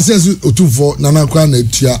 Say the basis of 2-4 Nana Kwan a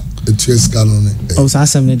I was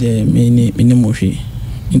asking the minimum.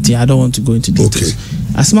 I don't want to go into details.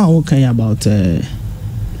 As my whole kind about.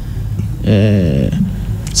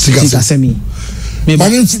 Sikasemi. My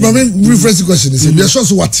refresh the question is be sure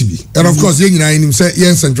so what TV. And of course yen nyina him say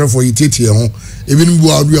yen central for itete ho even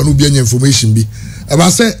bu adu anu be information bi.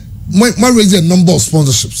 About say my raise a number of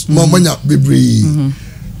sponsorships. Manya bebre.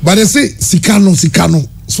 But they say sikano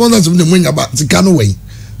sponsorship dem manya ba sikano way.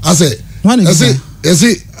 I say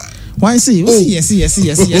why see?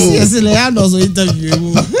 Yes. Leandro also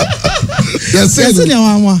interview. Yes,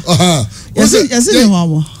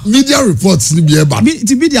 media reports ni be eba.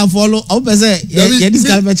 The media follow. I hope say this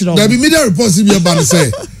guy bet you. There be media reports ni be eba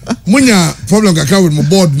say. Munya problem kaka with my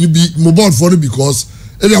board for because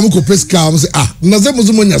if I'm go pay car, I say na say mo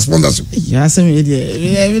munya sponsorship. Yes, media.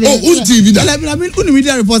 Oh, TV da. I mean,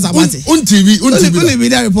 media reports about it. TV.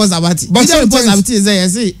 Media reports about it. Media reports about it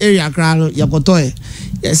say area crowd yakotoe.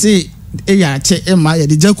 Yes, area check Emma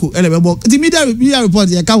the Jaku the media report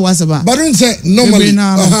the car was about. But don't say normally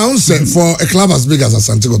I say for a club as big as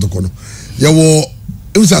Asante Kotoko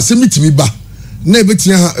it was a semi to me ba na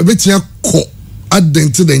betia ko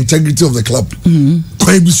identity the integrity of the club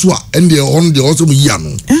kwai bisua and they on the also ya no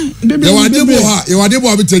you wadebo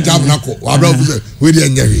abi take job na ko we dey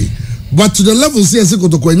nyari but to the level say Asante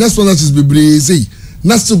Kotoko nya sponsors bebre say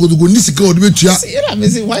Nasto go nisika o de betua.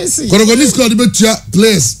 Why see? Go nisika o de betua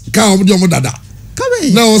players ka o de omo dada. Come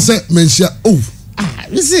here. Now say mention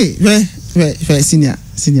you see, very senior,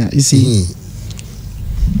 you see.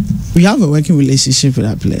 We have a working relationship with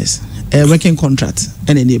our players. A working contract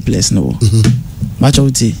and any players no. Match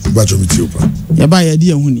of tea. Ya buy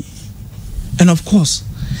idea huni. And of course,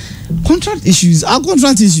 contract issues are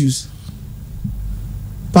contract issues.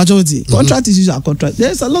 Contract issues are contract.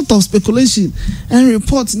 There's a lot of speculation and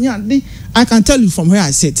reports. I can tell you from where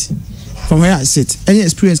I sit. Any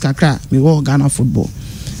experience can cry. We all Ghana football.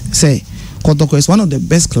 Say, Kotoko is one of the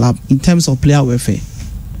best clubs in terms of player welfare.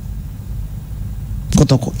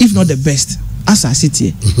 Kotoko, if not the best, as I sit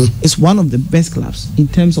here, it's one of the best clubs in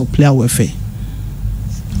terms of player welfare.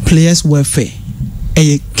 Players' welfare,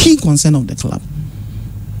 a key concern of the club.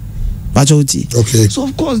 Okay. So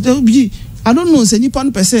of course there will be. I don't know, say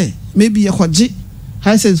Nippon per se, maybe a kwaji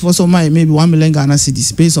high sales for some money, maybe 1 million Ghana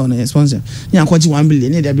cedis based on a sponsor. Yeah, kwaji 1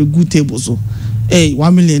 million, there be good tables so. Hey,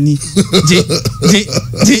 1 million and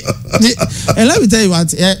let me tell you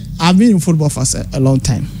what, I've been in football for a long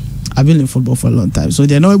time. So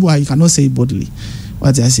they know why you cannot say it boldly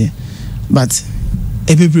what I say. But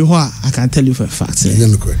everywhere I can tell you for a fact.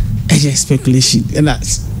 Speculation. And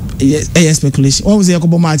that's speculation. What was the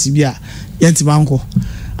Yakobo Matibia? Yentimanko.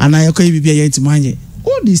 And I be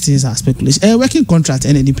all these things are speculation. A working contract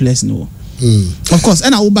and any place no. Of course,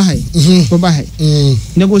 and I will buy.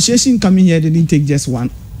 Negotiation coming here, they didn't take just 1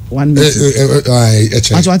 1 minute.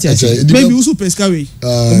 Maybe also pay carry.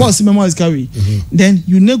 The boss memo is carry. Then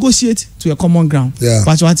you negotiate to a common ground. Yeah.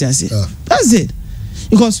 That's what I say. That's it.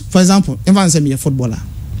 Because, for example, if I say me a footballer,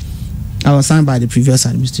 I was signed by the previous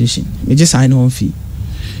administration. We just sign on fee.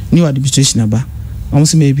 New administration about.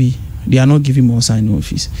 Almost maybe they are not giving more sign-on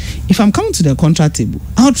fees. If I'm coming to the contract table,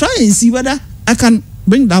 I'll try and see whether I can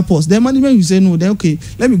bring that post. The management will say no. Then okay,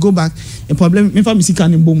 let me go back. A problem. If I'm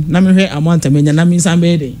seeking boom, na me hear amount of money, na me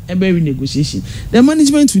somebody every negotiation. The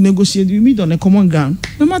management will negotiate. We meet on a common ground.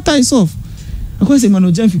 The matter is off. Of course, a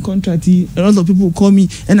manager for contract. A lot of people call me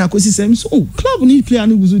and I say, "So, club need player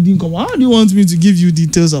and who didn't come. How do you want me to give you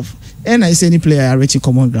details of?" And I say any player are reaching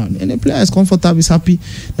common ground, and the player is comfortable, is happy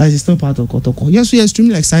that he's still part of Kotoko. Yes, we are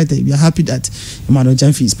extremely excited. We are happy that Emmanuel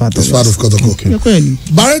Jemfi is part of Kotoko. Okay.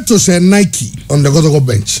 Barreto said Nike on the Kotoko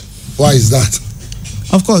bench. Why is that?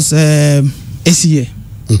 Of course, SCA.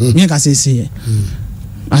 Me can say SCA.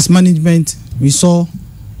 As management, we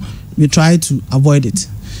tried to avoid it,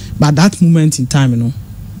 but that moment in time,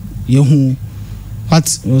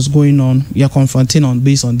 what was going on, we are confronting on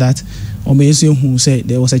based on that. Or may say who said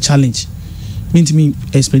there was a challenge. Mean to me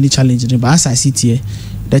explain the challenge, but as I see it here,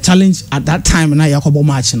 the challenge at that time now Yakobo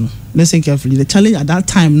match. Listen carefully. The challenge at that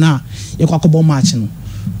time now Yakobo match.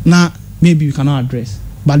 Now maybe we cannot address,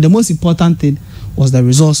 but the most important thing was the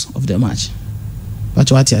results of the match.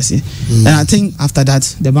 That's what I say. And I think after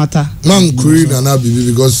that the matter. Man, Queen and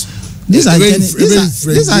Abi because. These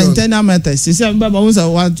are internal matters. You see, I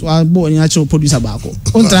once I born natural producer back.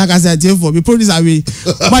 On track as I tell for we produce away.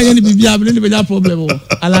 Why any be a problem?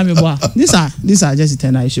 Allow me boy. These are just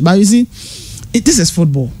internal issue. But you see, this is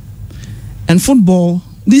football, and football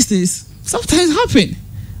these days sometimes happen.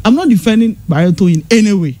 I'm not defending Barreto in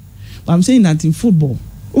any way, but I'm saying that in football,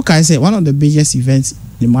 okay, I say one of the biggest events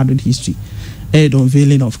in Madrid history, the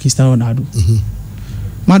unveiling of Cristiano Ronaldo.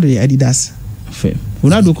 Madrid Adidas.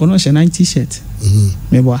 Ronaldo cannot share 90 t-shirt.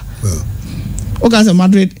 Maybe. Okay, so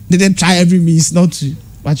Madrid didn't try every means not to,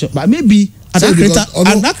 but maybe at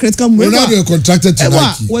that critical moment, Ronaldo contracted to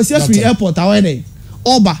Nike. Was here free airport away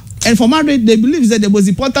Oba, and for Madrid they believe that the most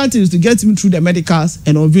important thing is to get him through the medicals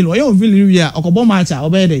and unveil. Or you unveil here, Okobo match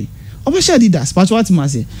obey day. Oba share Adidas, but what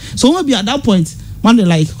must say? So maybe at that point. Man,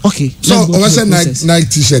 like okay. So I said Nike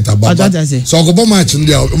t-shirt about that. So Okobo match in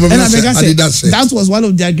there. That was one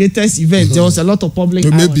of their greatest events. There was a lot of public.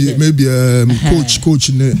 Maybe coach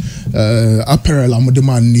in the apparel. I'm the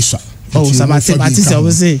man Nisa. Oh, Asante, I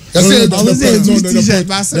will say.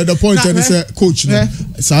 The point is, coach,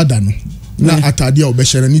 Sadano. Na atade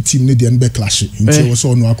obeshere ni team ne de nbe clash nti wo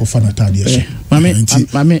so no akofa na atade she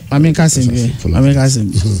mame kasem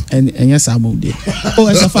and yes about there. Oh,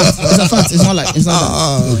 it's a fact it's not like it's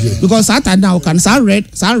not okay. Because atade now can say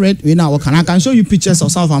red we now I can show you pictures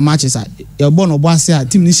of some of our matches at your born oboase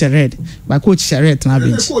team ni share red by coach share red na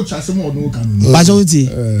bench coach asemo no kan bajoti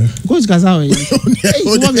coach kasa we you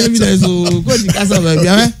want evidence coach kasa we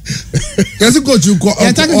bia yes coach you go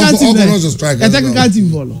technical team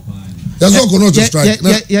follow. That's not going to strike.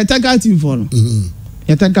 Yeah, take out team for.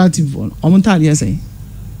 Yeah, take out team for. I'm on time. Yes,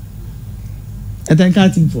 take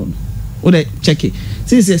out team for. Oh, they check it.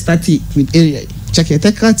 Since you started with area, check it.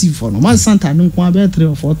 Take out team for. Man, Santa don't come about 3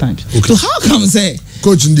 or 4 times. Okay. So how come say?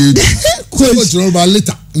 Coach indeed. Coach no about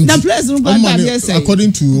later. The players no about time. Yes,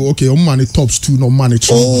 according to money tops 2 no manage.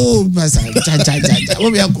 Oh, but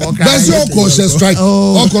what we are calling. That's your coach strike.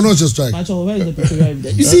 All cannot strike. Where is the picture?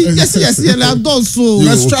 You see, yes. I've done so.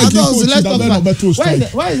 Let's strike. Let's talk about.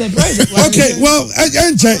 Why is the okay, well,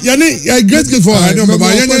 you're grateful for I know,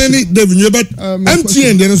 but you're David, but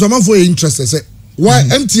MTN then someone for interested say why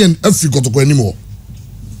MTN if you got to go anymore.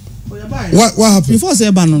 What happened? Before say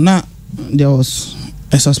now there was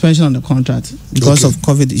a suspension on the contract because of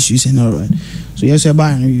COVID issues and all right. So yes,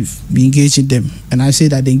 we've been engaging them, and I say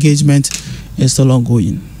that the engagement is still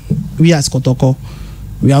ongoing. We as Kotoko,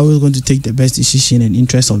 we are always going to take the best decision and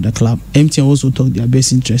interest of the club. MTN also took their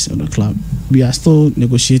best interest of the club. We are still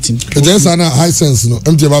negotiating. There's a high sense, no.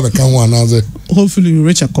 MTN can one another. Hopefully, we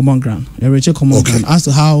reach a common ground. Ground as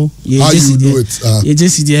to how you do it. You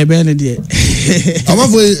just see the ability there. I'm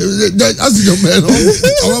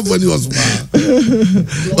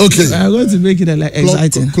okay. I'm going to make it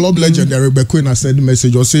exciting. Club legend Eric Quinn has said the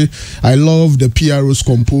message or say, I love the PRO's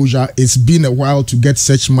composure. It's been a while to get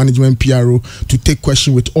such management PRO to take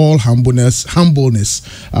question with all humbleness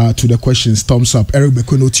to the questions. Thumbs up. Eric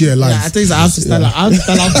Bekwin Otie live. Yeah, I think I have to start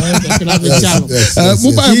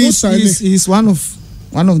he's one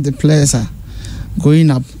of the players growing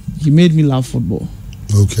up. He made me love football.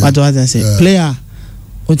 Okay. What do I say? Player,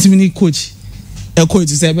 ultimately coach. a coach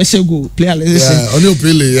say be go player only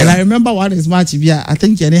play and I remember one is match yeah I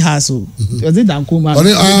think any has so was it Dankoma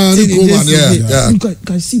yeah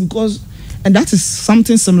can see because and that is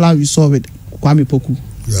something similar we saw with Kwame Poku.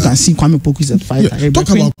 You can see Kwame Poku is a fighter. Talk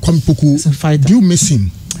about Kwame Poku. He's a fighter. Do you miss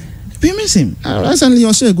him? We miss him. Recently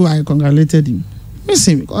also ago I congratulated him. Miss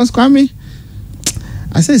him because Kwame,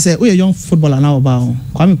 I say we a young footballer now about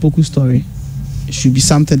Kwame Poku's story. It should be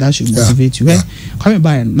something that should motivate you. Kwame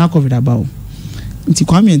buy now covered about. Nti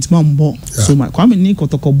Kwame and Mambo. So my Kwame ni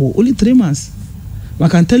Kotoko bo only 3 months. But I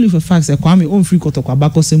can tell you for facts that Kwame own free Kotoko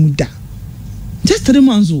abako semuda. Just 3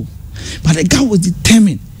 months old. But the guy was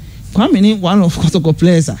determined. Kwame ni one of Kotoko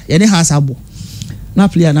players. Yene has abo. Now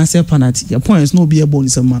player na say penalty. Your point is no be a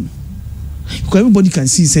bonus man. Because everybody can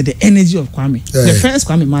see say the energy of Kwame. The first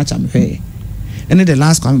Kwame match I'm here. And then the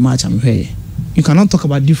last Kwame match I'm here. You cannot talk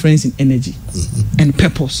about difference in energy and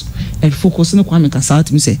purpose and focus. No Kwame can start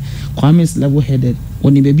me say Kwame is level-headed.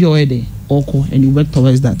 When he baby already okay, and you work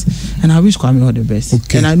towards that. And I wish Kwame all the best.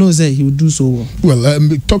 Okay. And I know that he will do so well. Well,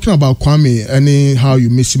 talking about Kwame, how you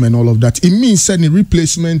miss him and all of that, it means any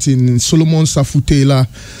replacement in Solomon Safu Taylor,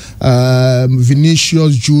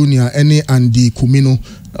 Vinicius Junior, any Andy Kumino.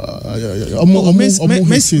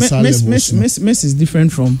 Messi is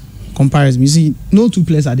different from comparison. You see, no two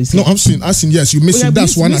players are the same. No, I'm saying yes, you miss him.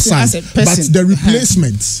 That's one aside. But the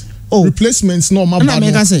replacements, replacements, no matter.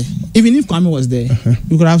 And I say, even if Kwame was there,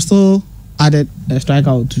 you could have still added a striker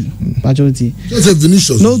or two. Majority.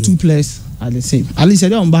 No two players are the same. At least they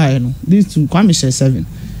don't buy. These two, Kwame share 7.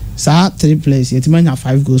 So 3 players. Yet man have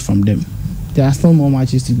 5 goals from them. There are still more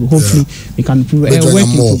matches to go. Hopefully, we can improve.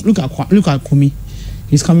 Look at Kumi.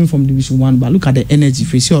 He's coming from Division 1, but look at the energy.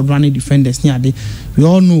 If you see running defenders near the, we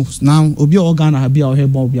all know now. Obi Organa be our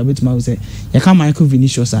head ball. Be a bit more say, you can't Michael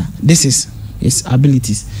Vinicius. This is his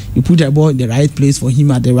abilities. You put the ball in the right place for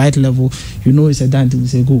him at the right level. You know it's a done to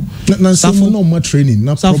say go. Now, no more training.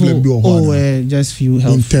 No problem. Just few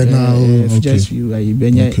health. Internal. Just few.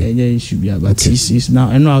 Should be. But he's now.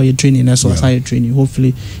 I know how you're training. That's what you're training.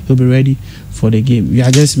 Hopefully he'll be ready for the game. We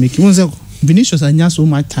are just making. Vinicius has not so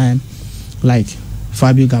much time, like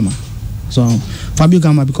Fabio Gama. So Fabio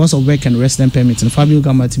Gama, because of work and wrestling permits, and Fabio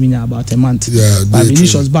Gama to me about a month. But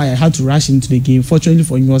Vinicius I had to rush into the game. Fortunately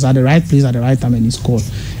for him, he was at the right place at the right time and he scored.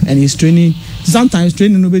 And he's training. Sometimes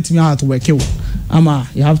training no bit to me how to work. You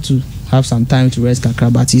have to have some time to rest kakra,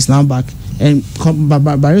 but he's now back. And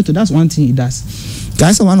Barreto, that's one thing he does.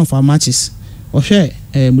 That's one of our matches.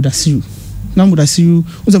 Mudasiru. Now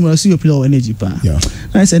Mudasiru play our energy pa.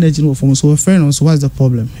 Nice energy no from so friend also what's the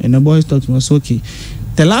problem? And the boys talked to us, okay.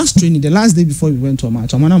 The last day before we went to a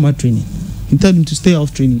match, I'm not training. He told him to stay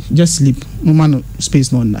off training, just sleep. No man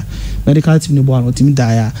space no under. Medical team no ball, team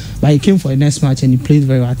die. But he came for the next match and he played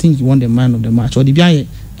very well. I think he won the man of the match. Or the BI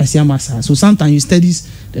SC.Comm. So sometimes he studies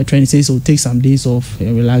the training, says so take some days off,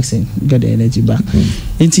 relax and get the energy back.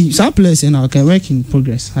 And some players can work in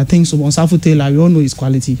progress. I think so on Safu Taylor, we all know his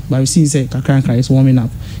quality, but we see Kakranka is warming up.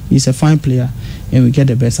 He's a fine player and we get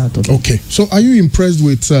the best out of him. Okay. So are you impressed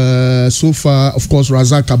with so far, of course,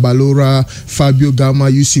 Razak Abalora, Fabio Gama,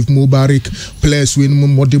 Yusuf Mubarak, players with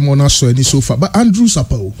Modimona Soeni so far, but Andrew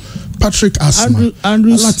Sapao, Patrick Asma,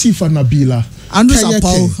 Latifa Nabila, Andrew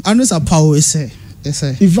Sapao is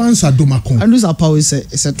Ivan Sadomakon. Andrew Sapao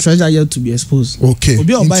is a treasure yet to be exposed. Okay.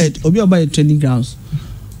 Obi buy training grounds.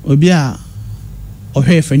 Obi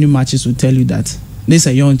for new matches will tell you that this is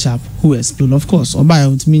a young chap who explode. Of course, Obi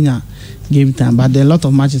with me game time, but there are a lot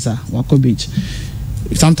of matches at Wako Beach.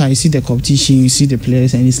 Sometimes you see the competition, you see the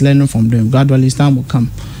players, and he's learning from them. Gradually, his time will come.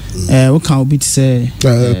 What can we say?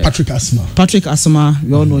 Patrick Asma. Patrick Asma,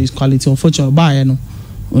 we all know his quality. Unfortunately, by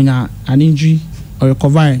when an injury or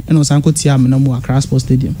recovery, Sanko Tiam and no Accra Sports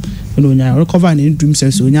Stadium. When you recover and dream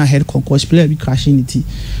self, so when your head concourse player be crashing it.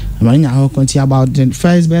 I'm continue about the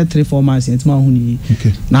first 3-4 months in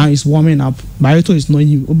okay. Now he's warming up. Barreto is knowing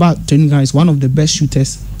him about training guys is one of the best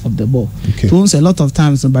shooters of the ball. Okay. So a lot of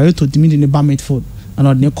times Barreto timid in the bar midfield and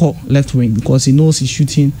on the left wing because he knows his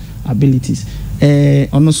shooting abilities.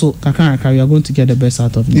 And also Kakranaka, we are going to get the best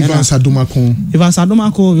out of him. Ivan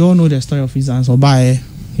Sadomako, we all know the story of his answer. By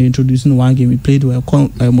he introduced in one game, he played well.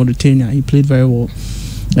 Mauritania, he played very well,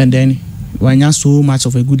 and then when you so much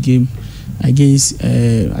of a good game against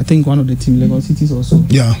I think one of the team Legon Cities also.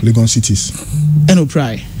 Yeah, Legon Cities. And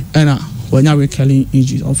Pride. And when you were killing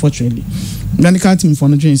injuries, unfortunately. Then the team for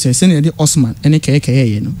the dream says, send the Osman and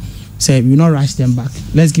the say we not rush them back.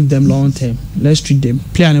 Let's give them long term. Let's treat them.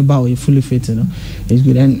 Play on the ball, fully fit, It's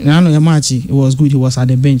good. And I know Yamachi, it was good. He was at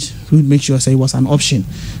the bench. We would make sure say it was an option.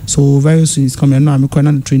 So very soon he's coming. Now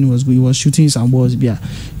the training was good. He was shooting some balls. Yeah,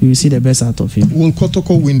 you will see the best out of him. Will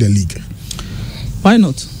Kotoko win the league? Why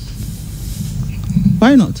not?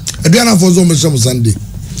 Ediana for some Sunday.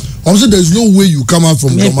 Also, there's no way you come out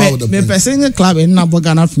from Kotoko. Me person club in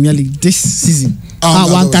Ghana Premier League this season.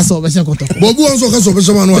 One cast of Kotoko. But who also cast of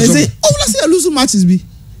someone who say, oh, let's say lose matches be.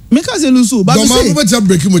 Make us lose, but me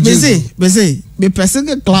say, me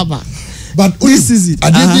person club. But this season,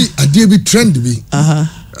 I did be trend be.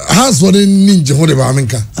 Has for the ninja whatever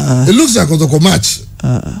America. It looks like Kotoko match.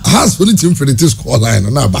 Has for the team for the score line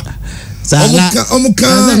and Naba. Omuka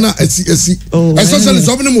na SC. Especially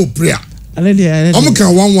somebody more prayer. Omuka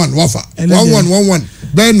 1-1 wafa. 1-1.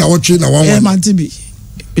 Ben na watching na 1-1.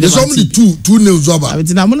 There's only two nails over. I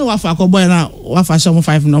mean, I'm gonna wafa ko boy na wafa show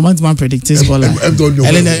 5 no man predict this goal. I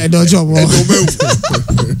don't job.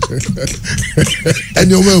 And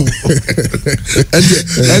you will. And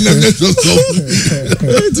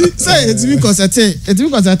say it's because I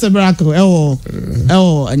tell Braco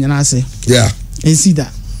and you say. Yeah. And see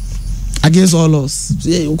that. Against all us.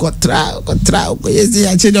 Yeah, you got try. Yes,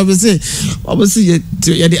 I change up and say, obviously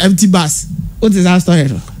you're the empty bus. What is that story?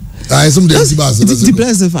 Some the empty bus.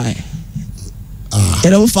 Diversify. You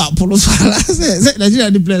know, for Polos say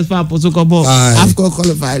Nigeria the players for Kotoko Africa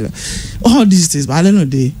qualified. All these things, but I don't know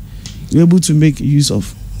we're able to make use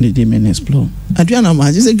of the men explore. Adriana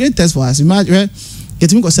match is a great test for us. Imagine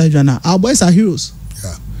getting Adriana. Our boys are heroes.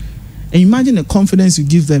 Yeah. And imagine the confidence you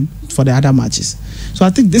give them for the other matches. So I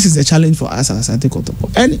think this is a challenge for us as Asante Kotoko.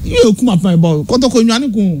 And you come up my ball. Kotoko, you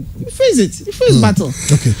face it. You face battle.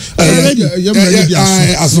 Okay.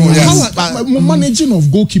 Managing of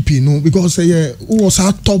goalkeeping, no, because who was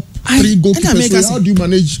our top 3 goalkeepers? So how do you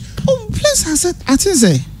manage? Oh, plus I think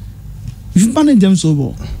say if you manage them so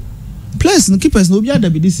well. Plus the keepers no be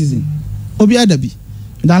adabi this season. Obi adabi.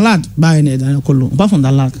 The lad by Nyarko. Apart from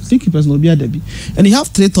the lad, 3 keepers no be adabi. And you have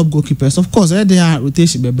 3 top goalkeepers. Of course, they are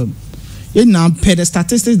rotation baby. Now, per the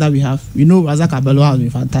statistics that we have, we know Razak Abelo has been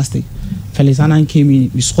fantastic. Felix Annan came in,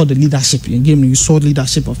 we saw the leadership in game, we saw the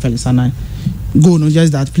leadership of Felix Annan. Go, not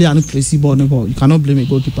just that player no play ball, no ball. You cannot blame a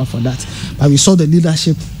goalkeeper for that. But we saw the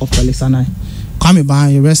leadership of Felix Annan. Coming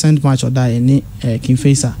by a recent match or that in King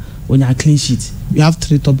Faisal, when you are clean sheet, we have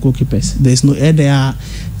 3 top goalkeepers. There's no air there,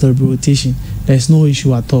 the rotation. There's no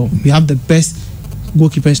issue at all. We have the best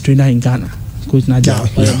goalkeepers trainer in Ghana. Coach Naja,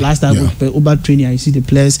 last time over training, I see the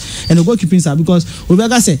players and the goalkeeping side because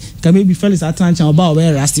Obega said can maybe Felix at Atlanta about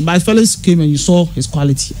where Rusty, but Felix came and you saw his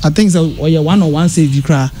quality. I think so. One-on-one save you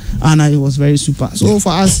cry, and it was very super. So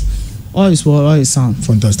for us, all is well, all is sound.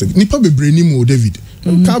 Fantastic. Nipa be brainy mo David.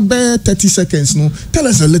 30 seconds. No, tell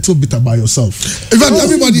us a little bit about yourself. In fact, a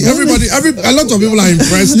lot of people are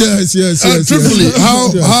impressed. Yes. Truthfully,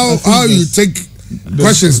 how you take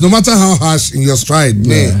questions, no matter how harsh in your stride,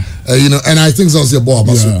 you know, and I think that's your ball.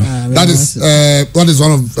 That is what is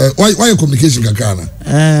one of why your communication kakana?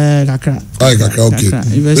 Kakra. Okay.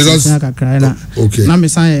 Because okay. Now me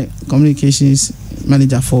sign communications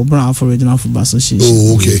manager for Brown for Regional Football Association.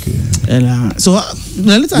 Oh, okay. And so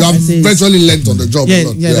the little you have virtually learned on the job.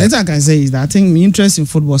 The little I can say is that I think my interest in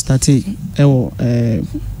football started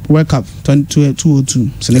World Cup 2002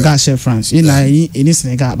 Senegal share France in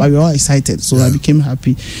Senegal, but we were all excited, so I became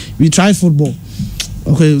happy. We tried football.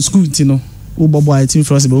 Okay, school, you know, I team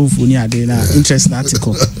for us interesting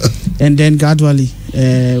article, and then gradually,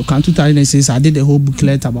 2006 I did a whole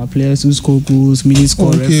booklet about players who score goals, mini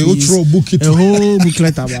score referees, a whole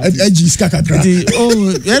booklet about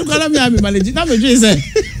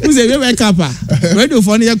radio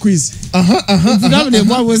for the quiz. So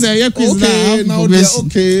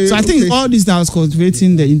I think all this now was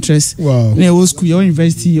cultivating the interest. Wow. When I was school, your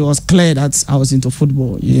university, it was clear that I was into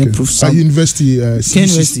football. University.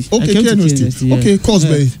 Okay, course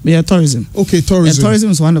by tourism. Okay, tourism. Tourism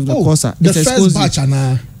is one of the courses. The first batch,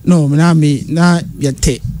 no,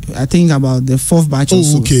 I think about the 4th batch.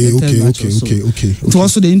 Okay. It was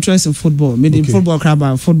also the interest in football. Made in football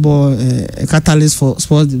club, football catalyst for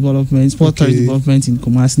sports development, development in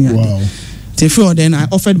Kumasi. Wow. Then I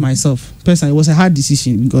offered myself. Personally, it was a hard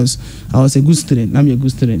decision because I was a good student. I'm a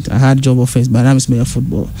good student. I had job offers, but I'm a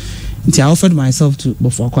football. I offered myself to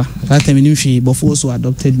Bofokwa. That time, Bofo also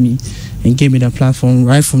adopted me and gave me the platform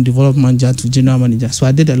right from development manager to general manager. So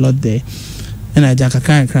I did a lot there. And I jack a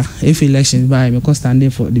if elections by because standing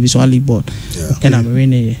for Division 1 League Board. And I'm a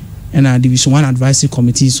winner. And I Division 1 Advisory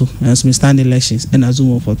Committee, so as we stand elections and I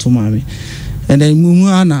zoom for 2 months. And then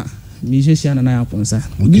Mumuana. Musician and I upon sir.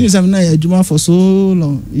 Because I'm not for so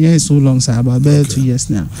long. Yes, so long, sir. About 2 years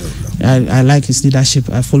now. I like his leadership.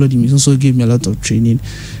 I followed him. He also gave me a lot of training.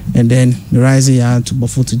 And then the rising year to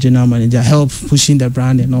Bofo to general manager, help pushing the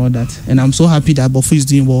brand and all that. And I'm so happy that Bofo is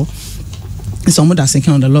doing well. It's someone that's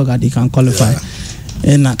second on the log that they can qualify.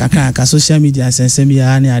 na kakra social media sense me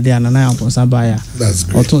ya na ade anana amposa ba ya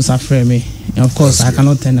oton sa frame me of course I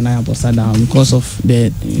cannot turn anana amposa down because of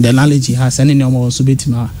the knowledge he has and no more so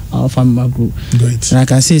betima our family group. Great. And I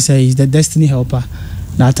can say he's the destiny helper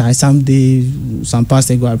that I some past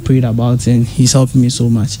ago I prayed about, and he's helped me so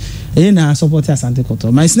much. And I support Asante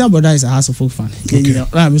Kotoko. My senior brother is a House of Folk fan.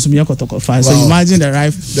 I'm a Kotoko fan. So imagine the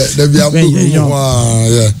rife.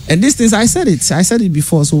 And these things I said it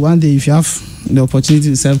before. So one day if you have the opportunity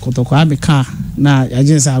to sell Kotoko, I have a car. Now I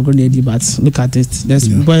just have a good but look at it. There's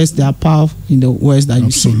words, there are power in the words that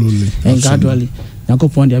you see. And gradually.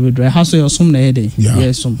 Nyarko dia be dry house your some na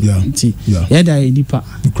yede some yeda edipa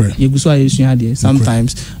you go so you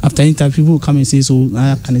sometimes after interview people come and say so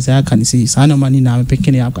I can say sana money na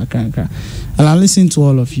picking up kakra and I listen to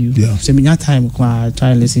all of you say me time I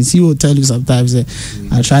try and listen see will tell you sometimes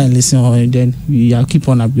I try and listen and then we keep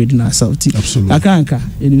on upgrading ourselves kakra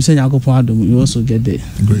and you say Nyarko adom you also get there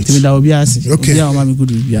great that will be as okay mama good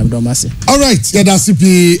be am do mase all right yeda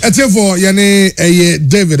CP etefo ye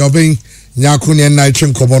David Obeng Nyarko ne na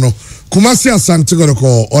itwen kobono Kumasi Asante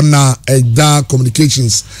Kotoko ona Eda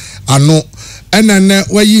Communications ano enane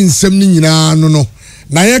wayi nsem ni nyina no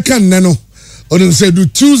na ye kan ne no onu say do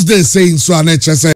Tuesday saying so ana chese